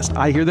podcast.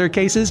 I hear their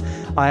cases,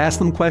 I ask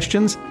them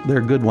questions,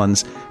 they're good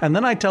ones, and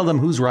then I tell them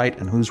who's right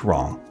and who's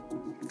wrong.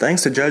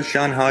 Thanks to Judge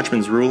John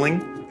Hodgman's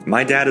ruling,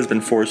 my dad has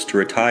been forced to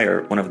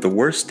retire one of the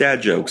worst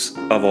dad jokes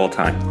of all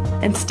time.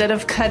 Instead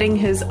of cutting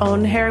his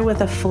own hair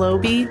with a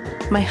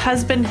Flowbee, my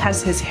husband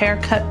has his hair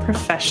cut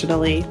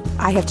professionally.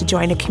 I have to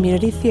join a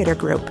community theater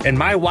group. And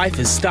my wife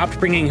has stopped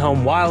bringing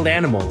home wild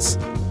animals.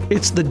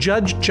 It's the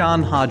Judge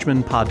John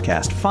Hodgman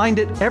podcast. Find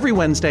it every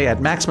Wednesday at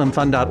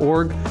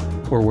MaximumFun.org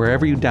or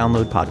wherever you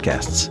download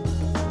podcasts.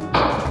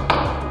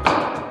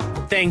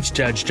 Thanks,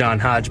 Judge John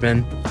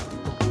Hodgman.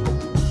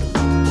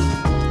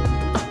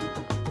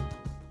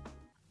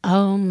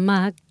 Oh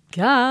my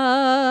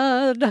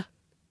God.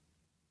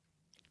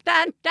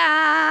 Da,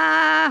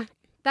 da.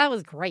 That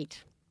was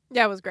great.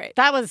 Yeah, it was great.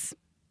 That was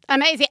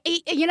amazing.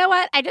 You know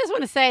what? I just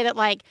want to say that,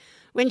 like,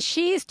 when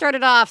she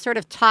started off sort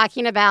of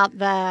talking about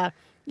the,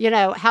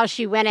 how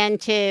she went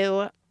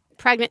into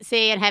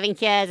pregnancy and having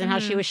kids and how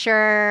she was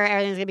sure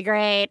everything's going to be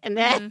great. And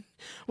then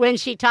when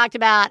she talked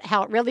about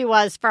how it really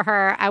was for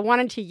her, I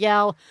wanted to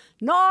yell,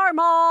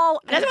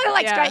 normal. I just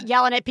want to start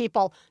yelling at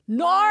people,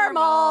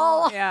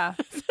 normal. Yeah.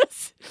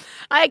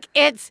 Like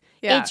it's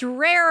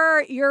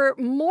rarer. You're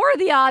more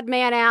the odd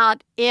man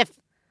out if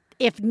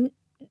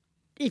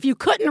you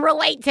couldn't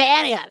relate to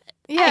any of it.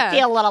 Yeah. I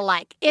feel a little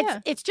like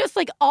it's just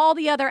like all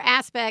the other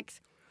aspects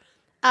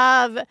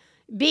of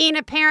being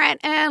a parent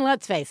and,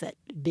 let's face it,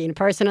 being a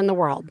person in the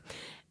world.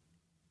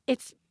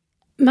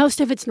 Most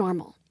of it's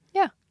normal.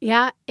 Yeah.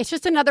 Yeah. It's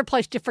just another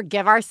place to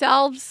forgive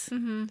ourselves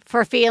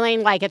for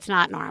feeling like it's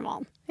not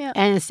normal. Yeah.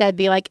 And instead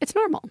be like, it's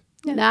normal.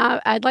 Yeah.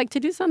 Now I'd like to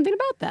do something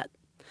about that.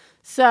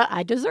 So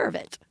I deserve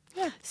it.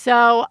 Yeah.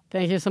 So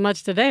thank you so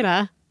much to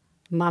Dana,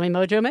 Mommy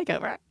Mojo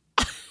Makeover.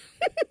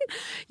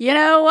 You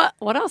know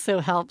what also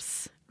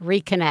helps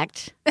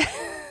reconnect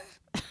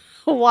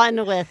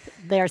one with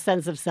their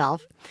sense of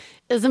self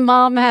is a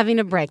mom having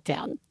a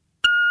breakdown.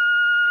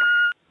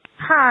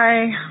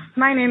 Hi,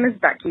 my name is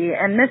Becky,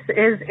 and this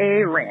is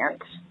a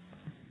rant.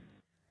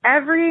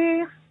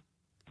 Every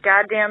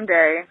goddamn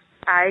day,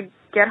 I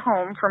get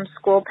home from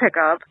school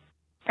pickup,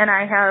 and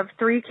I have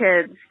 3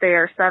 kids. They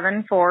are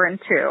 7, 4, and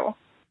 2.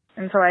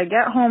 And so I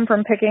get home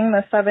from picking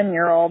the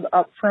 7-year-old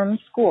up from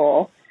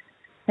school,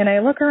 and I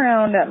look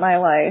around at my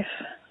life,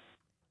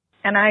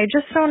 and I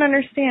just don't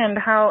understand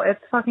how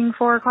it's fucking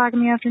 4 o'clock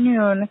in the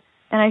afternoon,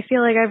 and I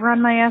feel like I've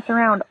run my ass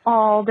around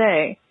all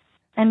day,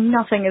 and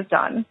nothing is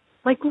done.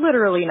 Like,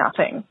 literally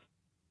nothing.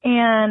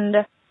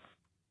 And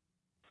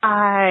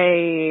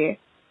I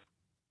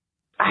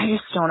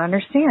just don't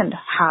understand.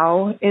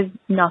 How is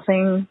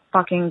nothing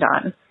fucking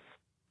done?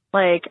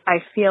 Like, I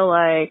feel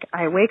like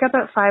I wake up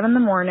at 5 in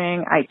the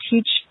morning, I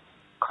teach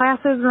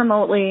classes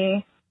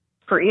remotely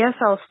for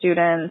ESL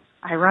students,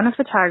 I run a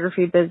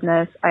photography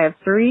business, I have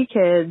 3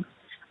 kids,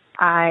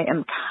 I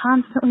am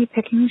constantly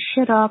picking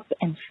shit up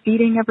and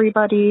feeding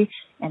everybody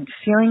and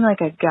feeling like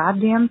a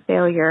goddamn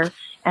failure.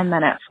 And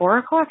then at 4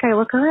 o'clock, I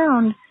look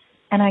around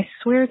and I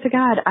swear to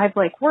God, I've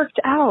like worked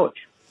out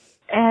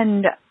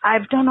and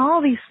I've done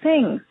all these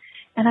things.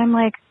 And I'm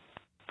like,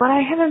 but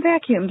I haven't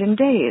vacuumed in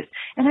days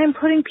and I'm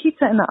putting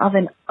pizza in the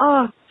oven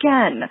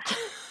again.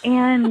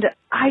 And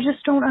I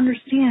just don't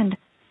understand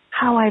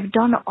how I've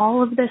done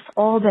all of this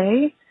all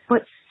day,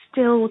 but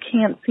still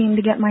can't seem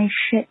to get my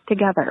shit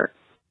together.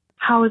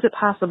 How is it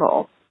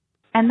possible?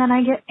 And then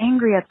I get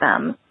angry at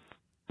them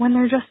when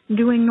they're just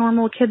doing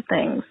normal kid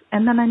things.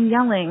 And then I'm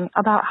yelling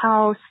about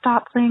how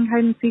stop playing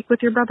hide and seek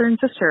with your brother and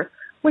sister,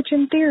 which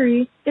in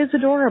theory is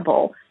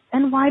adorable.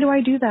 And why do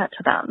I do that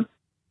to them?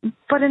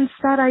 But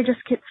instead I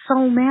just get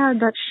so mad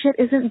that shit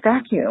isn't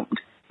vacuumed.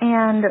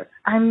 And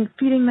I'm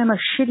feeding them a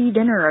shitty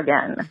dinner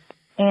again.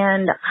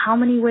 And how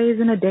many ways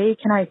in a day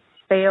can I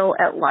fail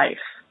at life?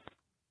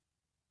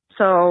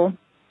 So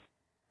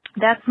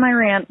that's my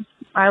rant.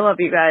 I love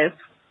you guys.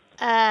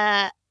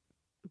 I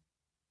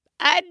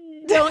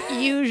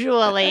don't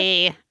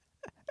usually,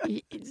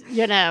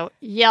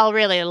 yell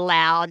really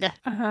loud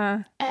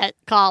at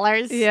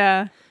callers.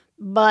 Yeah.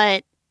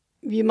 But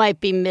you might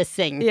be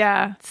missing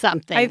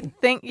something. I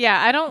think,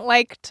 I don't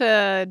like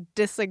to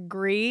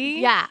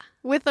disagree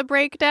with a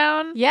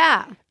breakdown.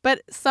 Yeah.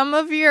 But some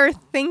of your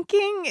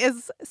thinking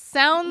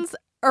sounds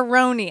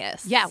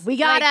erroneous. Yeah, we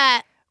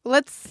gotta...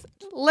 Let's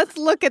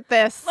look at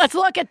this. Let's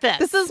look at this.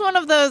 This is one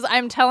of those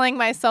I'm telling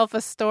myself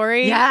a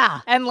story. Yeah.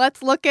 And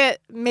let's look at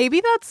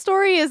maybe that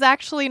story is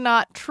actually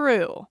not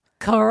true.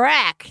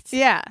 Correct.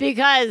 Yeah.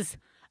 Because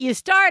you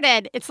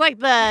started, it's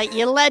like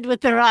you led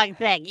with the wrong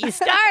thing. You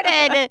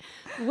started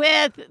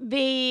with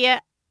the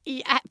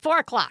 4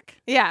 o'clock.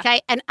 Yeah. Okay.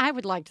 And I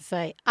would like to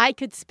say I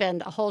could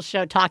spend a whole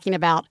show talking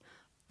about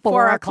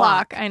 4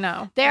 o'clock. I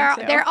know.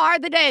 There are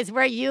the days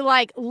where you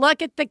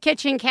look at the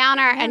kitchen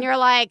counter and you're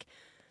like,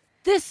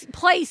 this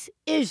place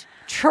is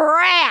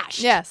trash.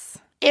 Yes.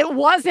 It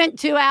wasn't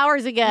 2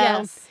 hours ago.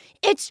 Yes.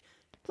 It's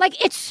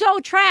so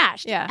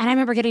trashed. Yeah. And I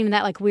remember getting in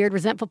that weird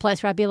resentful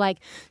place where I'd be like,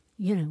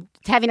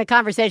 having a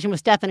conversation with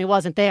Stephanie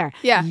wasn't there.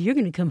 Yeah. You're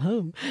going to come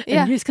home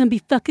and you're just going to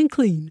be fucking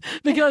clean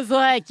because,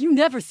 you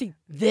never see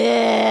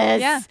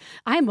this. Yeah.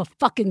 I'm a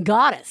fucking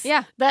goddess.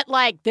 Yeah. That,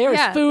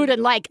 there's food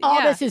and,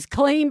 all this is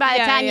clean by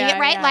the time you get,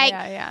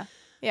 right?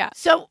 Yeah.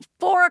 So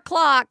 4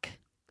 o'clock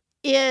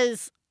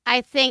is,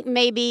 I think,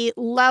 maybe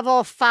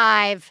level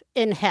 5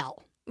 in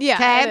hell. Yeah,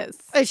 okay? it is.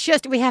 It's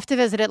just we have to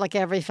visit it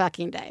every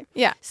fucking day.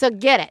 Yeah. So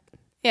get it.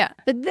 Yeah.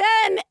 But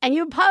then, and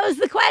you pose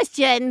the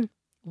question,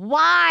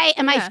 why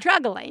am I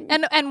struggling?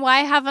 And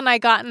why haven't I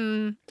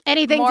gotten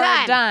anything more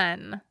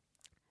done?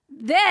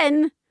 Then,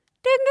 ding,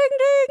 ding,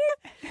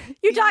 ding.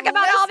 You talk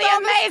about all the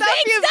amazing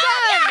stuff.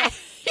 Yeah.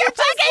 You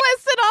just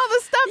listed all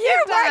the stuff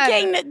you've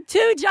done. You're working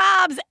 2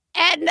 jobs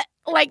and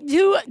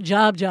 2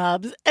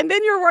 jobs, and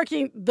then you're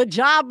working the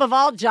job of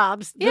all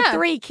jobs, the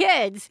 3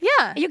 kids.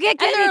 Yeah. You get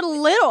kids. And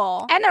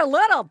they're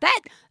little.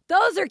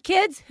 Those are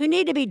kids who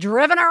need to be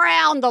driven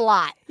around a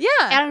lot. Yeah.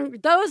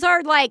 And those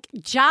are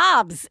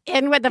jobs.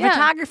 And with the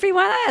photography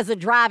one, that is a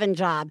driving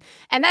job.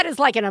 And that is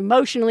an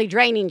emotionally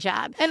draining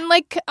job. And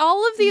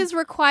all of these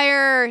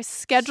require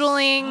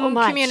scheduling,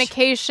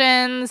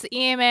 communications,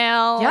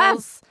 emails.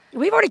 Yes.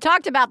 We've already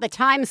talked about the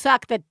time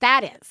suck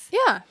that is.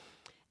 Yeah.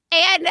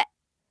 And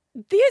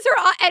these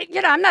are all,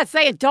 I'm not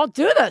saying don't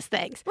do those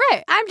things.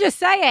 Right. I'm just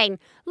saying,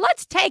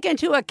 let's take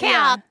into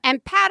account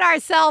and pat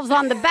ourselves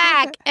on the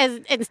back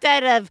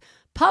instead of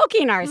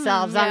poking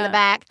ourselves on the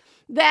back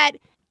that,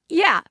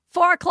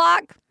 4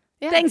 o'clock,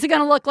 things are going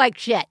to look like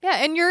shit.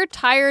 Yeah, and you're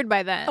tired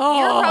by then. Oh,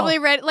 you're probably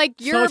ready.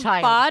 Your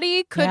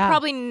body could Yeah.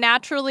 probably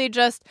naturally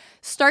just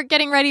start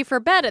getting ready for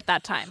bed at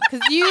that time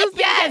because you've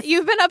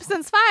been up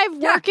since 5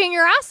 working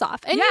your ass off,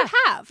 and you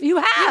have. You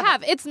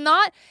have. It's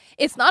not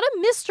a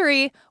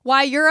mystery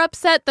why you're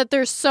upset that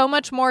there's so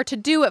much more to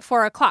do at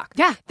 4 o'clock.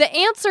 Yeah. The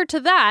answer to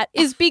that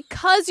is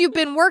because you've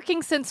been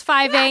working since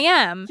 5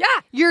 a.m. Yeah.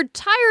 You're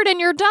tired and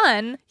you're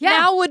done. Yeah.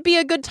 Now would be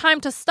a good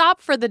time to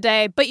stop for the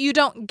day, but you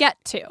don't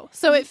get to.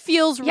 So it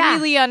feels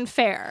really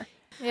unfair.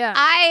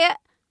 Yeah.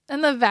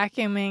 And the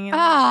vacuuming. And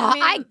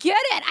I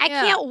get it. I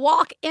can't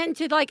walk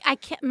into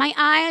my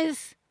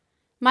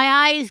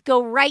eyes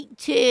go right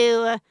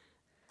to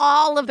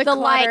all of the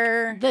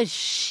clutter. the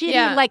shitty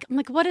I'm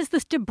like, what is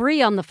this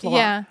debris on the floor?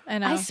 Yeah, I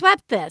know. I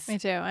swept this. Me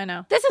too, I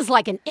know. This is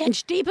an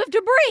inch deep of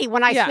debris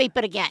when I sweep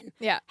it again.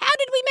 Yeah. How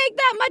did we make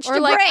that much Or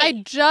debris?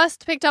 I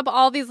just picked up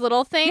all these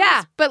little things.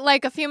 Yeah. But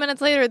a few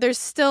minutes later, there's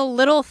still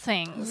little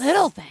things.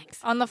 Little things.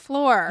 On the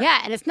floor. Yeah,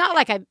 and it's not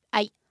like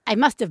I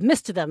must have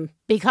missed them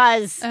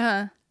because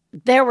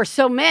there were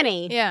so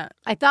many. Yeah.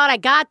 I thought I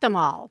got them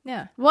all.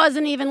 Yeah.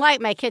 Wasn't even like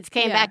my kids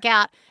came back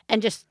out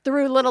and just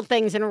threw little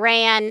things and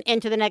ran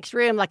into the next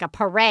room like a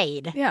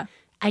parade. Yeah.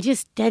 I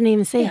just didn't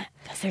even see it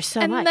because there's so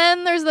much. And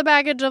then there's the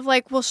baggage of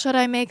well, should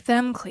I make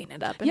them clean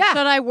it up? And should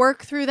I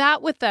work through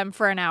that with them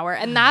for an hour?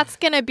 And that's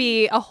going to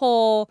be a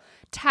whole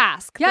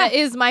task. Yeah. That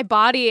is my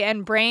body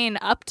and brain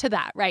up to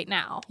that right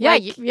now. Yeah.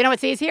 You know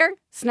what's easier?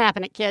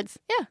 Snapping at kids.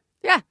 Yeah.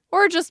 Yeah.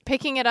 Or just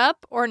picking it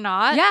up or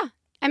not. Yeah.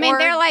 I mean,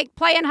 they're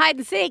playing hide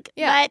and seek,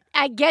 but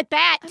I get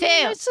that too.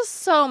 It's just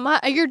so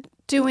much. You're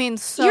doing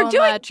so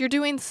much. You're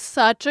doing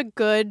such a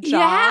good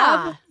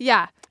job.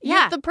 Yeah.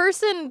 The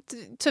person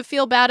to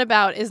feel bad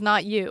about is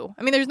not you.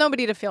 I mean, there's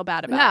nobody to feel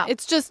bad about. No.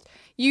 It's just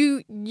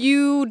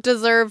you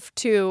deserve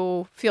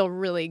to feel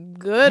really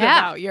good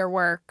about your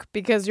work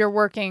because you're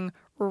working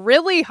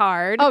really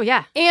hard. Oh,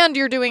 yeah. And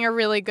you're doing a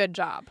really good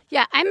job.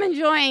 Yeah, I'm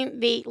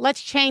enjoying the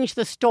let's change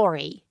the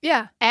story.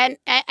 Yeah. And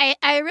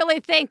I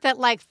really think that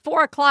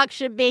 4 o'clock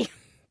should be,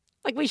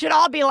 we should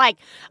all be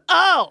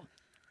oh,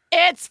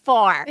 it's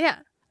 4. Yeah.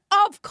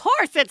 Of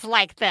course it's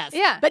like this.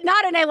 Yeah. But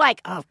not in a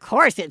of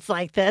course it's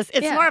like this.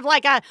 It's more of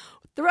a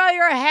throw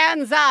your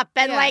hands up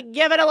and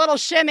give it a little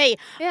shimmy.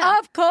 Yeah.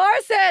 Of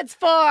course it's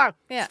 4.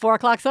 Yeah. It's 4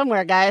 o'clock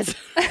somewhere, guys.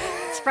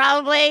 It's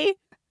probably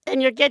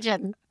in your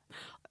kitchen.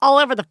 All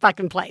over the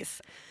fucking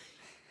place.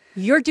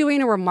 You're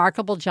doing a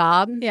remarkable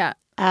job. Yeah.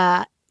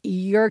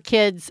 Your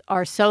kids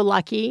are so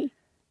lucky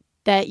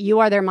that you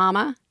are their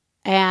mama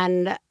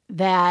and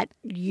that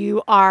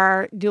you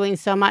are doing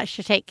so much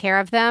to take care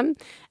of them.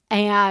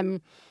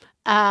 And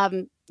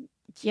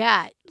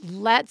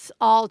let's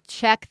all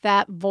check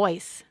that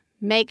voice.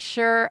 Make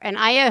sure, and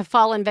I have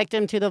fallen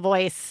victim to the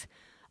voice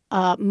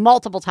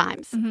multiple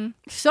times. Mm-hmm.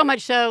 So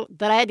much so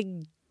that I had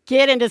to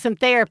get into some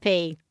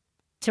therapy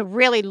to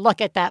really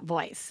look at that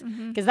voice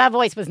because that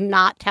voice was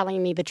not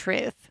telling me the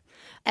truth.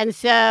 And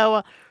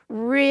so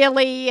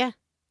really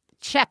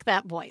check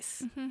that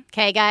voice.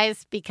 Okay,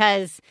 guys,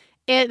 because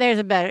there's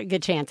a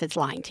good chance it's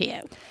lying to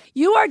you.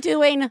 You are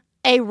doing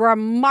a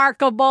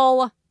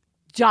remarkable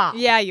job.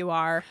 Yeah, you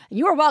are.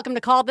 You are welcome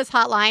to call this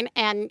hotline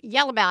and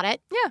yell about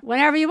it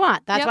whenever you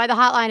want. That's why the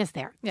hotline is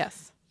there.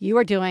 Yes. You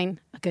are doing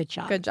a good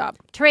job. Good job.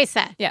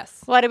 Teresa.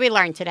 Yes. What did we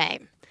learn today?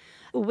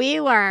 We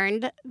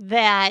learned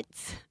that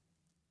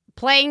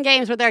playing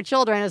games with our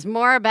children is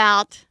more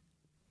about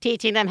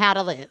teaching them how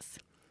to lose.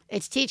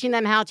 It's teaching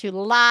them how to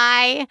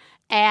lie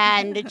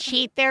and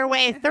cheat their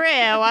way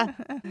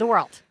through the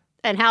world.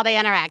 and how they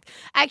interact.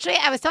 Actually,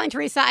 I was telling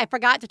Teresa, I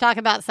forgot to talk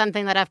about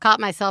something that I've caught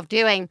myself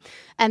doing,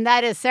 and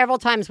that is several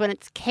times when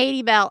it's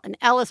Katie Bell and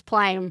Ellis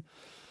playing,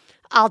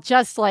 I'll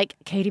just like,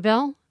 Katie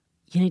Bell,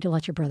 you need to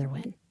let your brother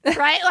win.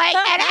 Right? Like,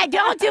 and I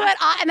don't do it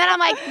all, and then I'm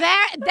like,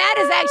 that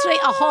is actually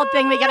a whole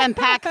thing we can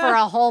unpack for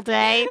a whole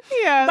day.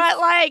 Yes. But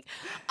like,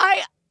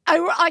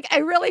 I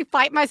really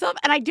fight myself,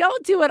 and I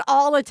don't do it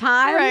all the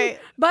time. Right.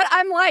 But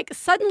I'm like,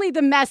 suddenly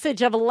the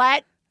message of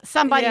let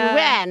somebody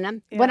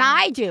win when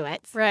I do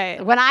it.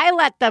 Right. When I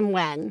let them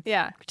win.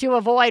 Yeah. To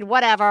avoid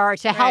whatever,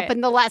 to help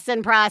in the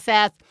lesson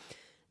process.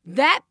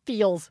 That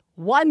feels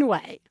one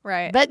way.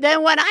 Right. But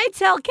then when I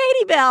tell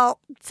Katie Bell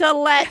to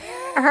let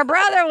her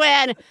brother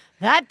win,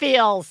 that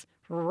feels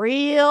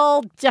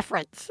real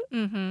different.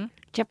 Mm-hmm.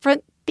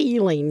 Different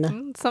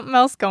feeling. Something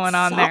else going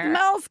on there. Something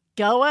else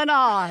going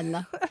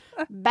on.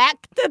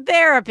 Back to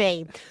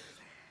therapy.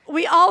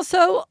 We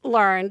also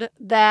learned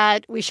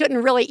that we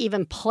shouldn't really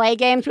even play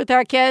games with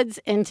our kids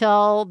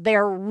until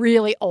they're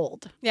really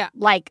old. Yeah.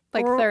 Like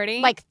 30?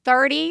 Like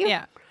 30.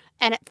 Yeah.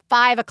 And at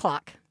 5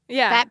 o'clock.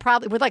 Yeah. That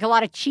probably, with like a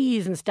lot of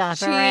cheese and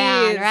stuff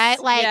around, right?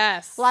 Like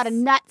a lot of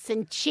nuts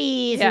and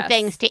cheese and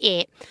things to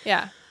eat.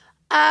 Yeah.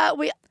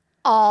 We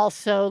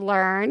also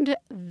learned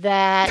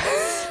that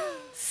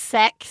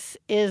sex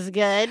is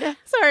good.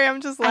 Sorry,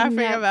 I'm just laughing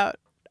about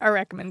our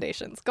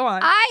recommendations. Go on.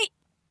 I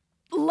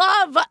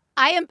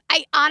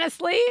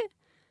honestly,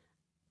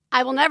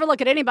 I will never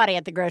look at anybody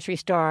at the grocery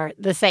store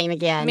the same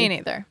again. Me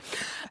neither.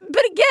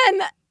 But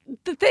again,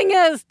 the thing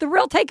is, the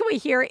real takeaway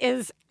here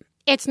is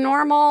it's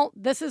normal.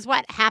 This is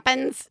what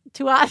happens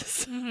to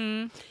us.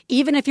 Mm-hmm.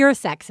 Even if you're a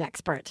sex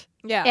expert.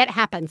 Yeah. It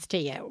happens to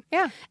you.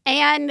 Yeah.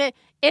 And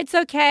it's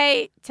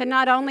okay to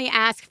not only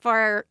ask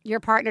for your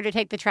partner to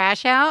take the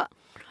trash out,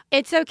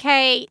 it's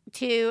okay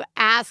to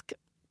ask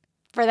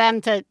for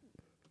them to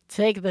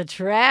take the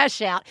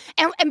trash out.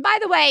 And by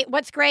the way,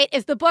 what's great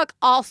is the book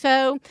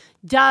also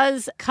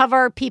does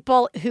cover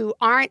people who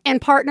aren't in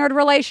partnered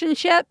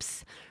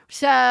relationships.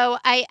 So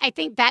I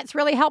think that's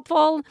really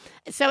helpful.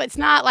 So it's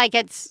not like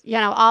it's,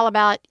 all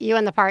about you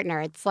and the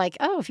partner. It's like,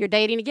 oh, if you're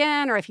dating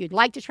again, or if you'd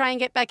like to try and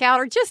get back out,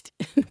 or just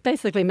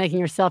basically making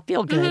yourself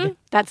feel good. Mm-hmm.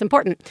 That's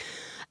important.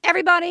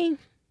 Everybody,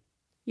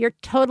 you're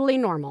totally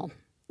normal.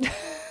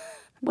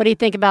 What do you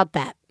think about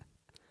that?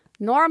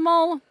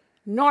 Normal.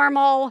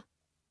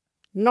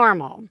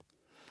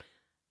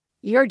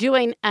 You're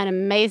doing an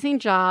amazing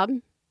job.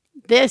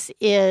 This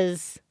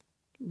is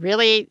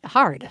really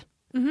hard.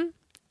 Mm-hmm.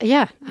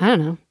 Yeah, I don't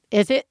know.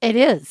 Is it? It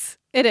is.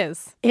 It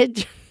is.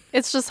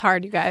 It's just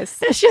hard, you guys.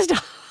 It's just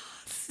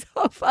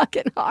so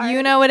fucking hard.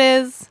 You know it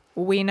is.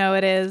 We know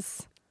it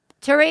is.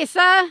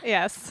 Teresa?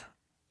 Yes.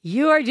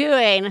 You are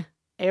doing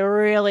a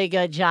really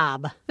good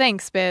job.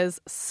 Thanks, Biz.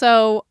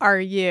 So are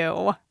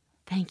you.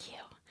 Thank you.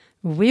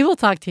 We will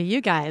talk to you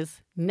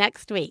guys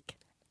next week.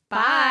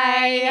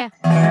 Bye.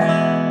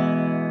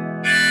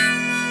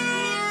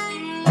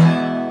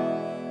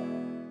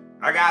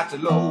 I got to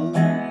low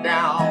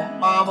down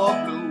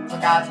mama blues.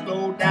 I got to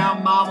low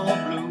down mama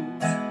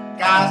blues.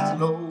 Got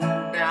to low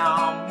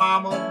down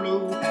mama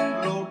blues.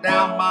 Low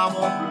down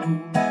mama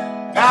blues.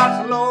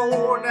 Got to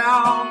low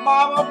down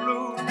mama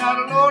blues. Got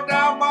to low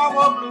down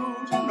mama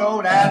blues. You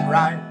know that's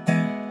right.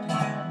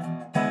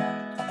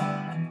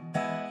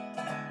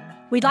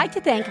 We'd like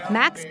to thank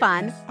Max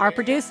Fun, our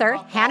producer,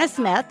 Hannah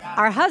Smith,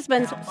 our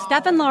husbands,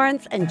 Stephen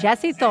Lawrence and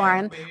Jesse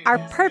Thorne, our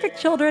perfect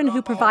children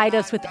who provide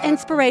us with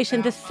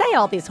inspiration to say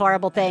all these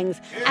horrible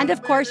things, and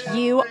of course,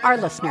 you, our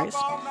listeners.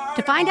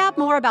 To find out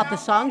more about the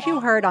songs you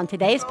heard on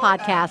today's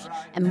podcast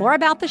and more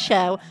about the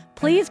show,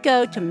 please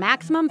go to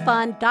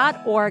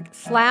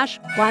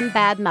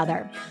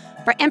MaximumFun.org/OneBadMother.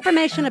 For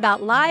information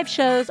about live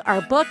shows,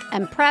 our book,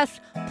 and press,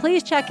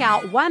 please check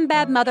out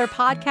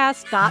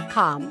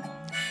OneBadMotherPodcast.com.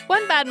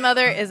 One Bad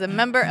Mother is a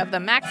member of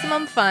the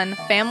Maximum Fun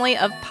family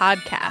of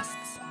podcasts.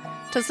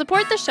 To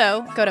support the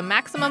show, go to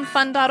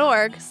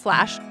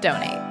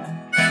MaximumFun.org/donate.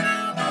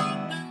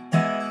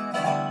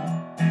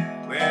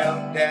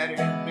 Well, Daddy,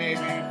 baby,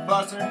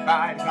 fussing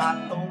by,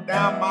 got low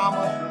down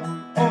mama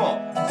blue. Oh,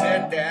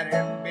 said Daddy,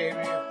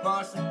 baby,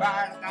 fussing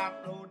by, got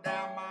low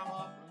down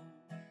mama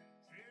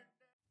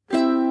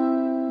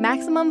blue.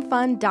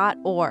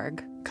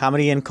 MaximumFun.org.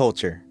 Comedy and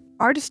culture.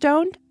 Artist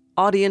owned,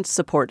 audience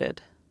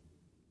supported.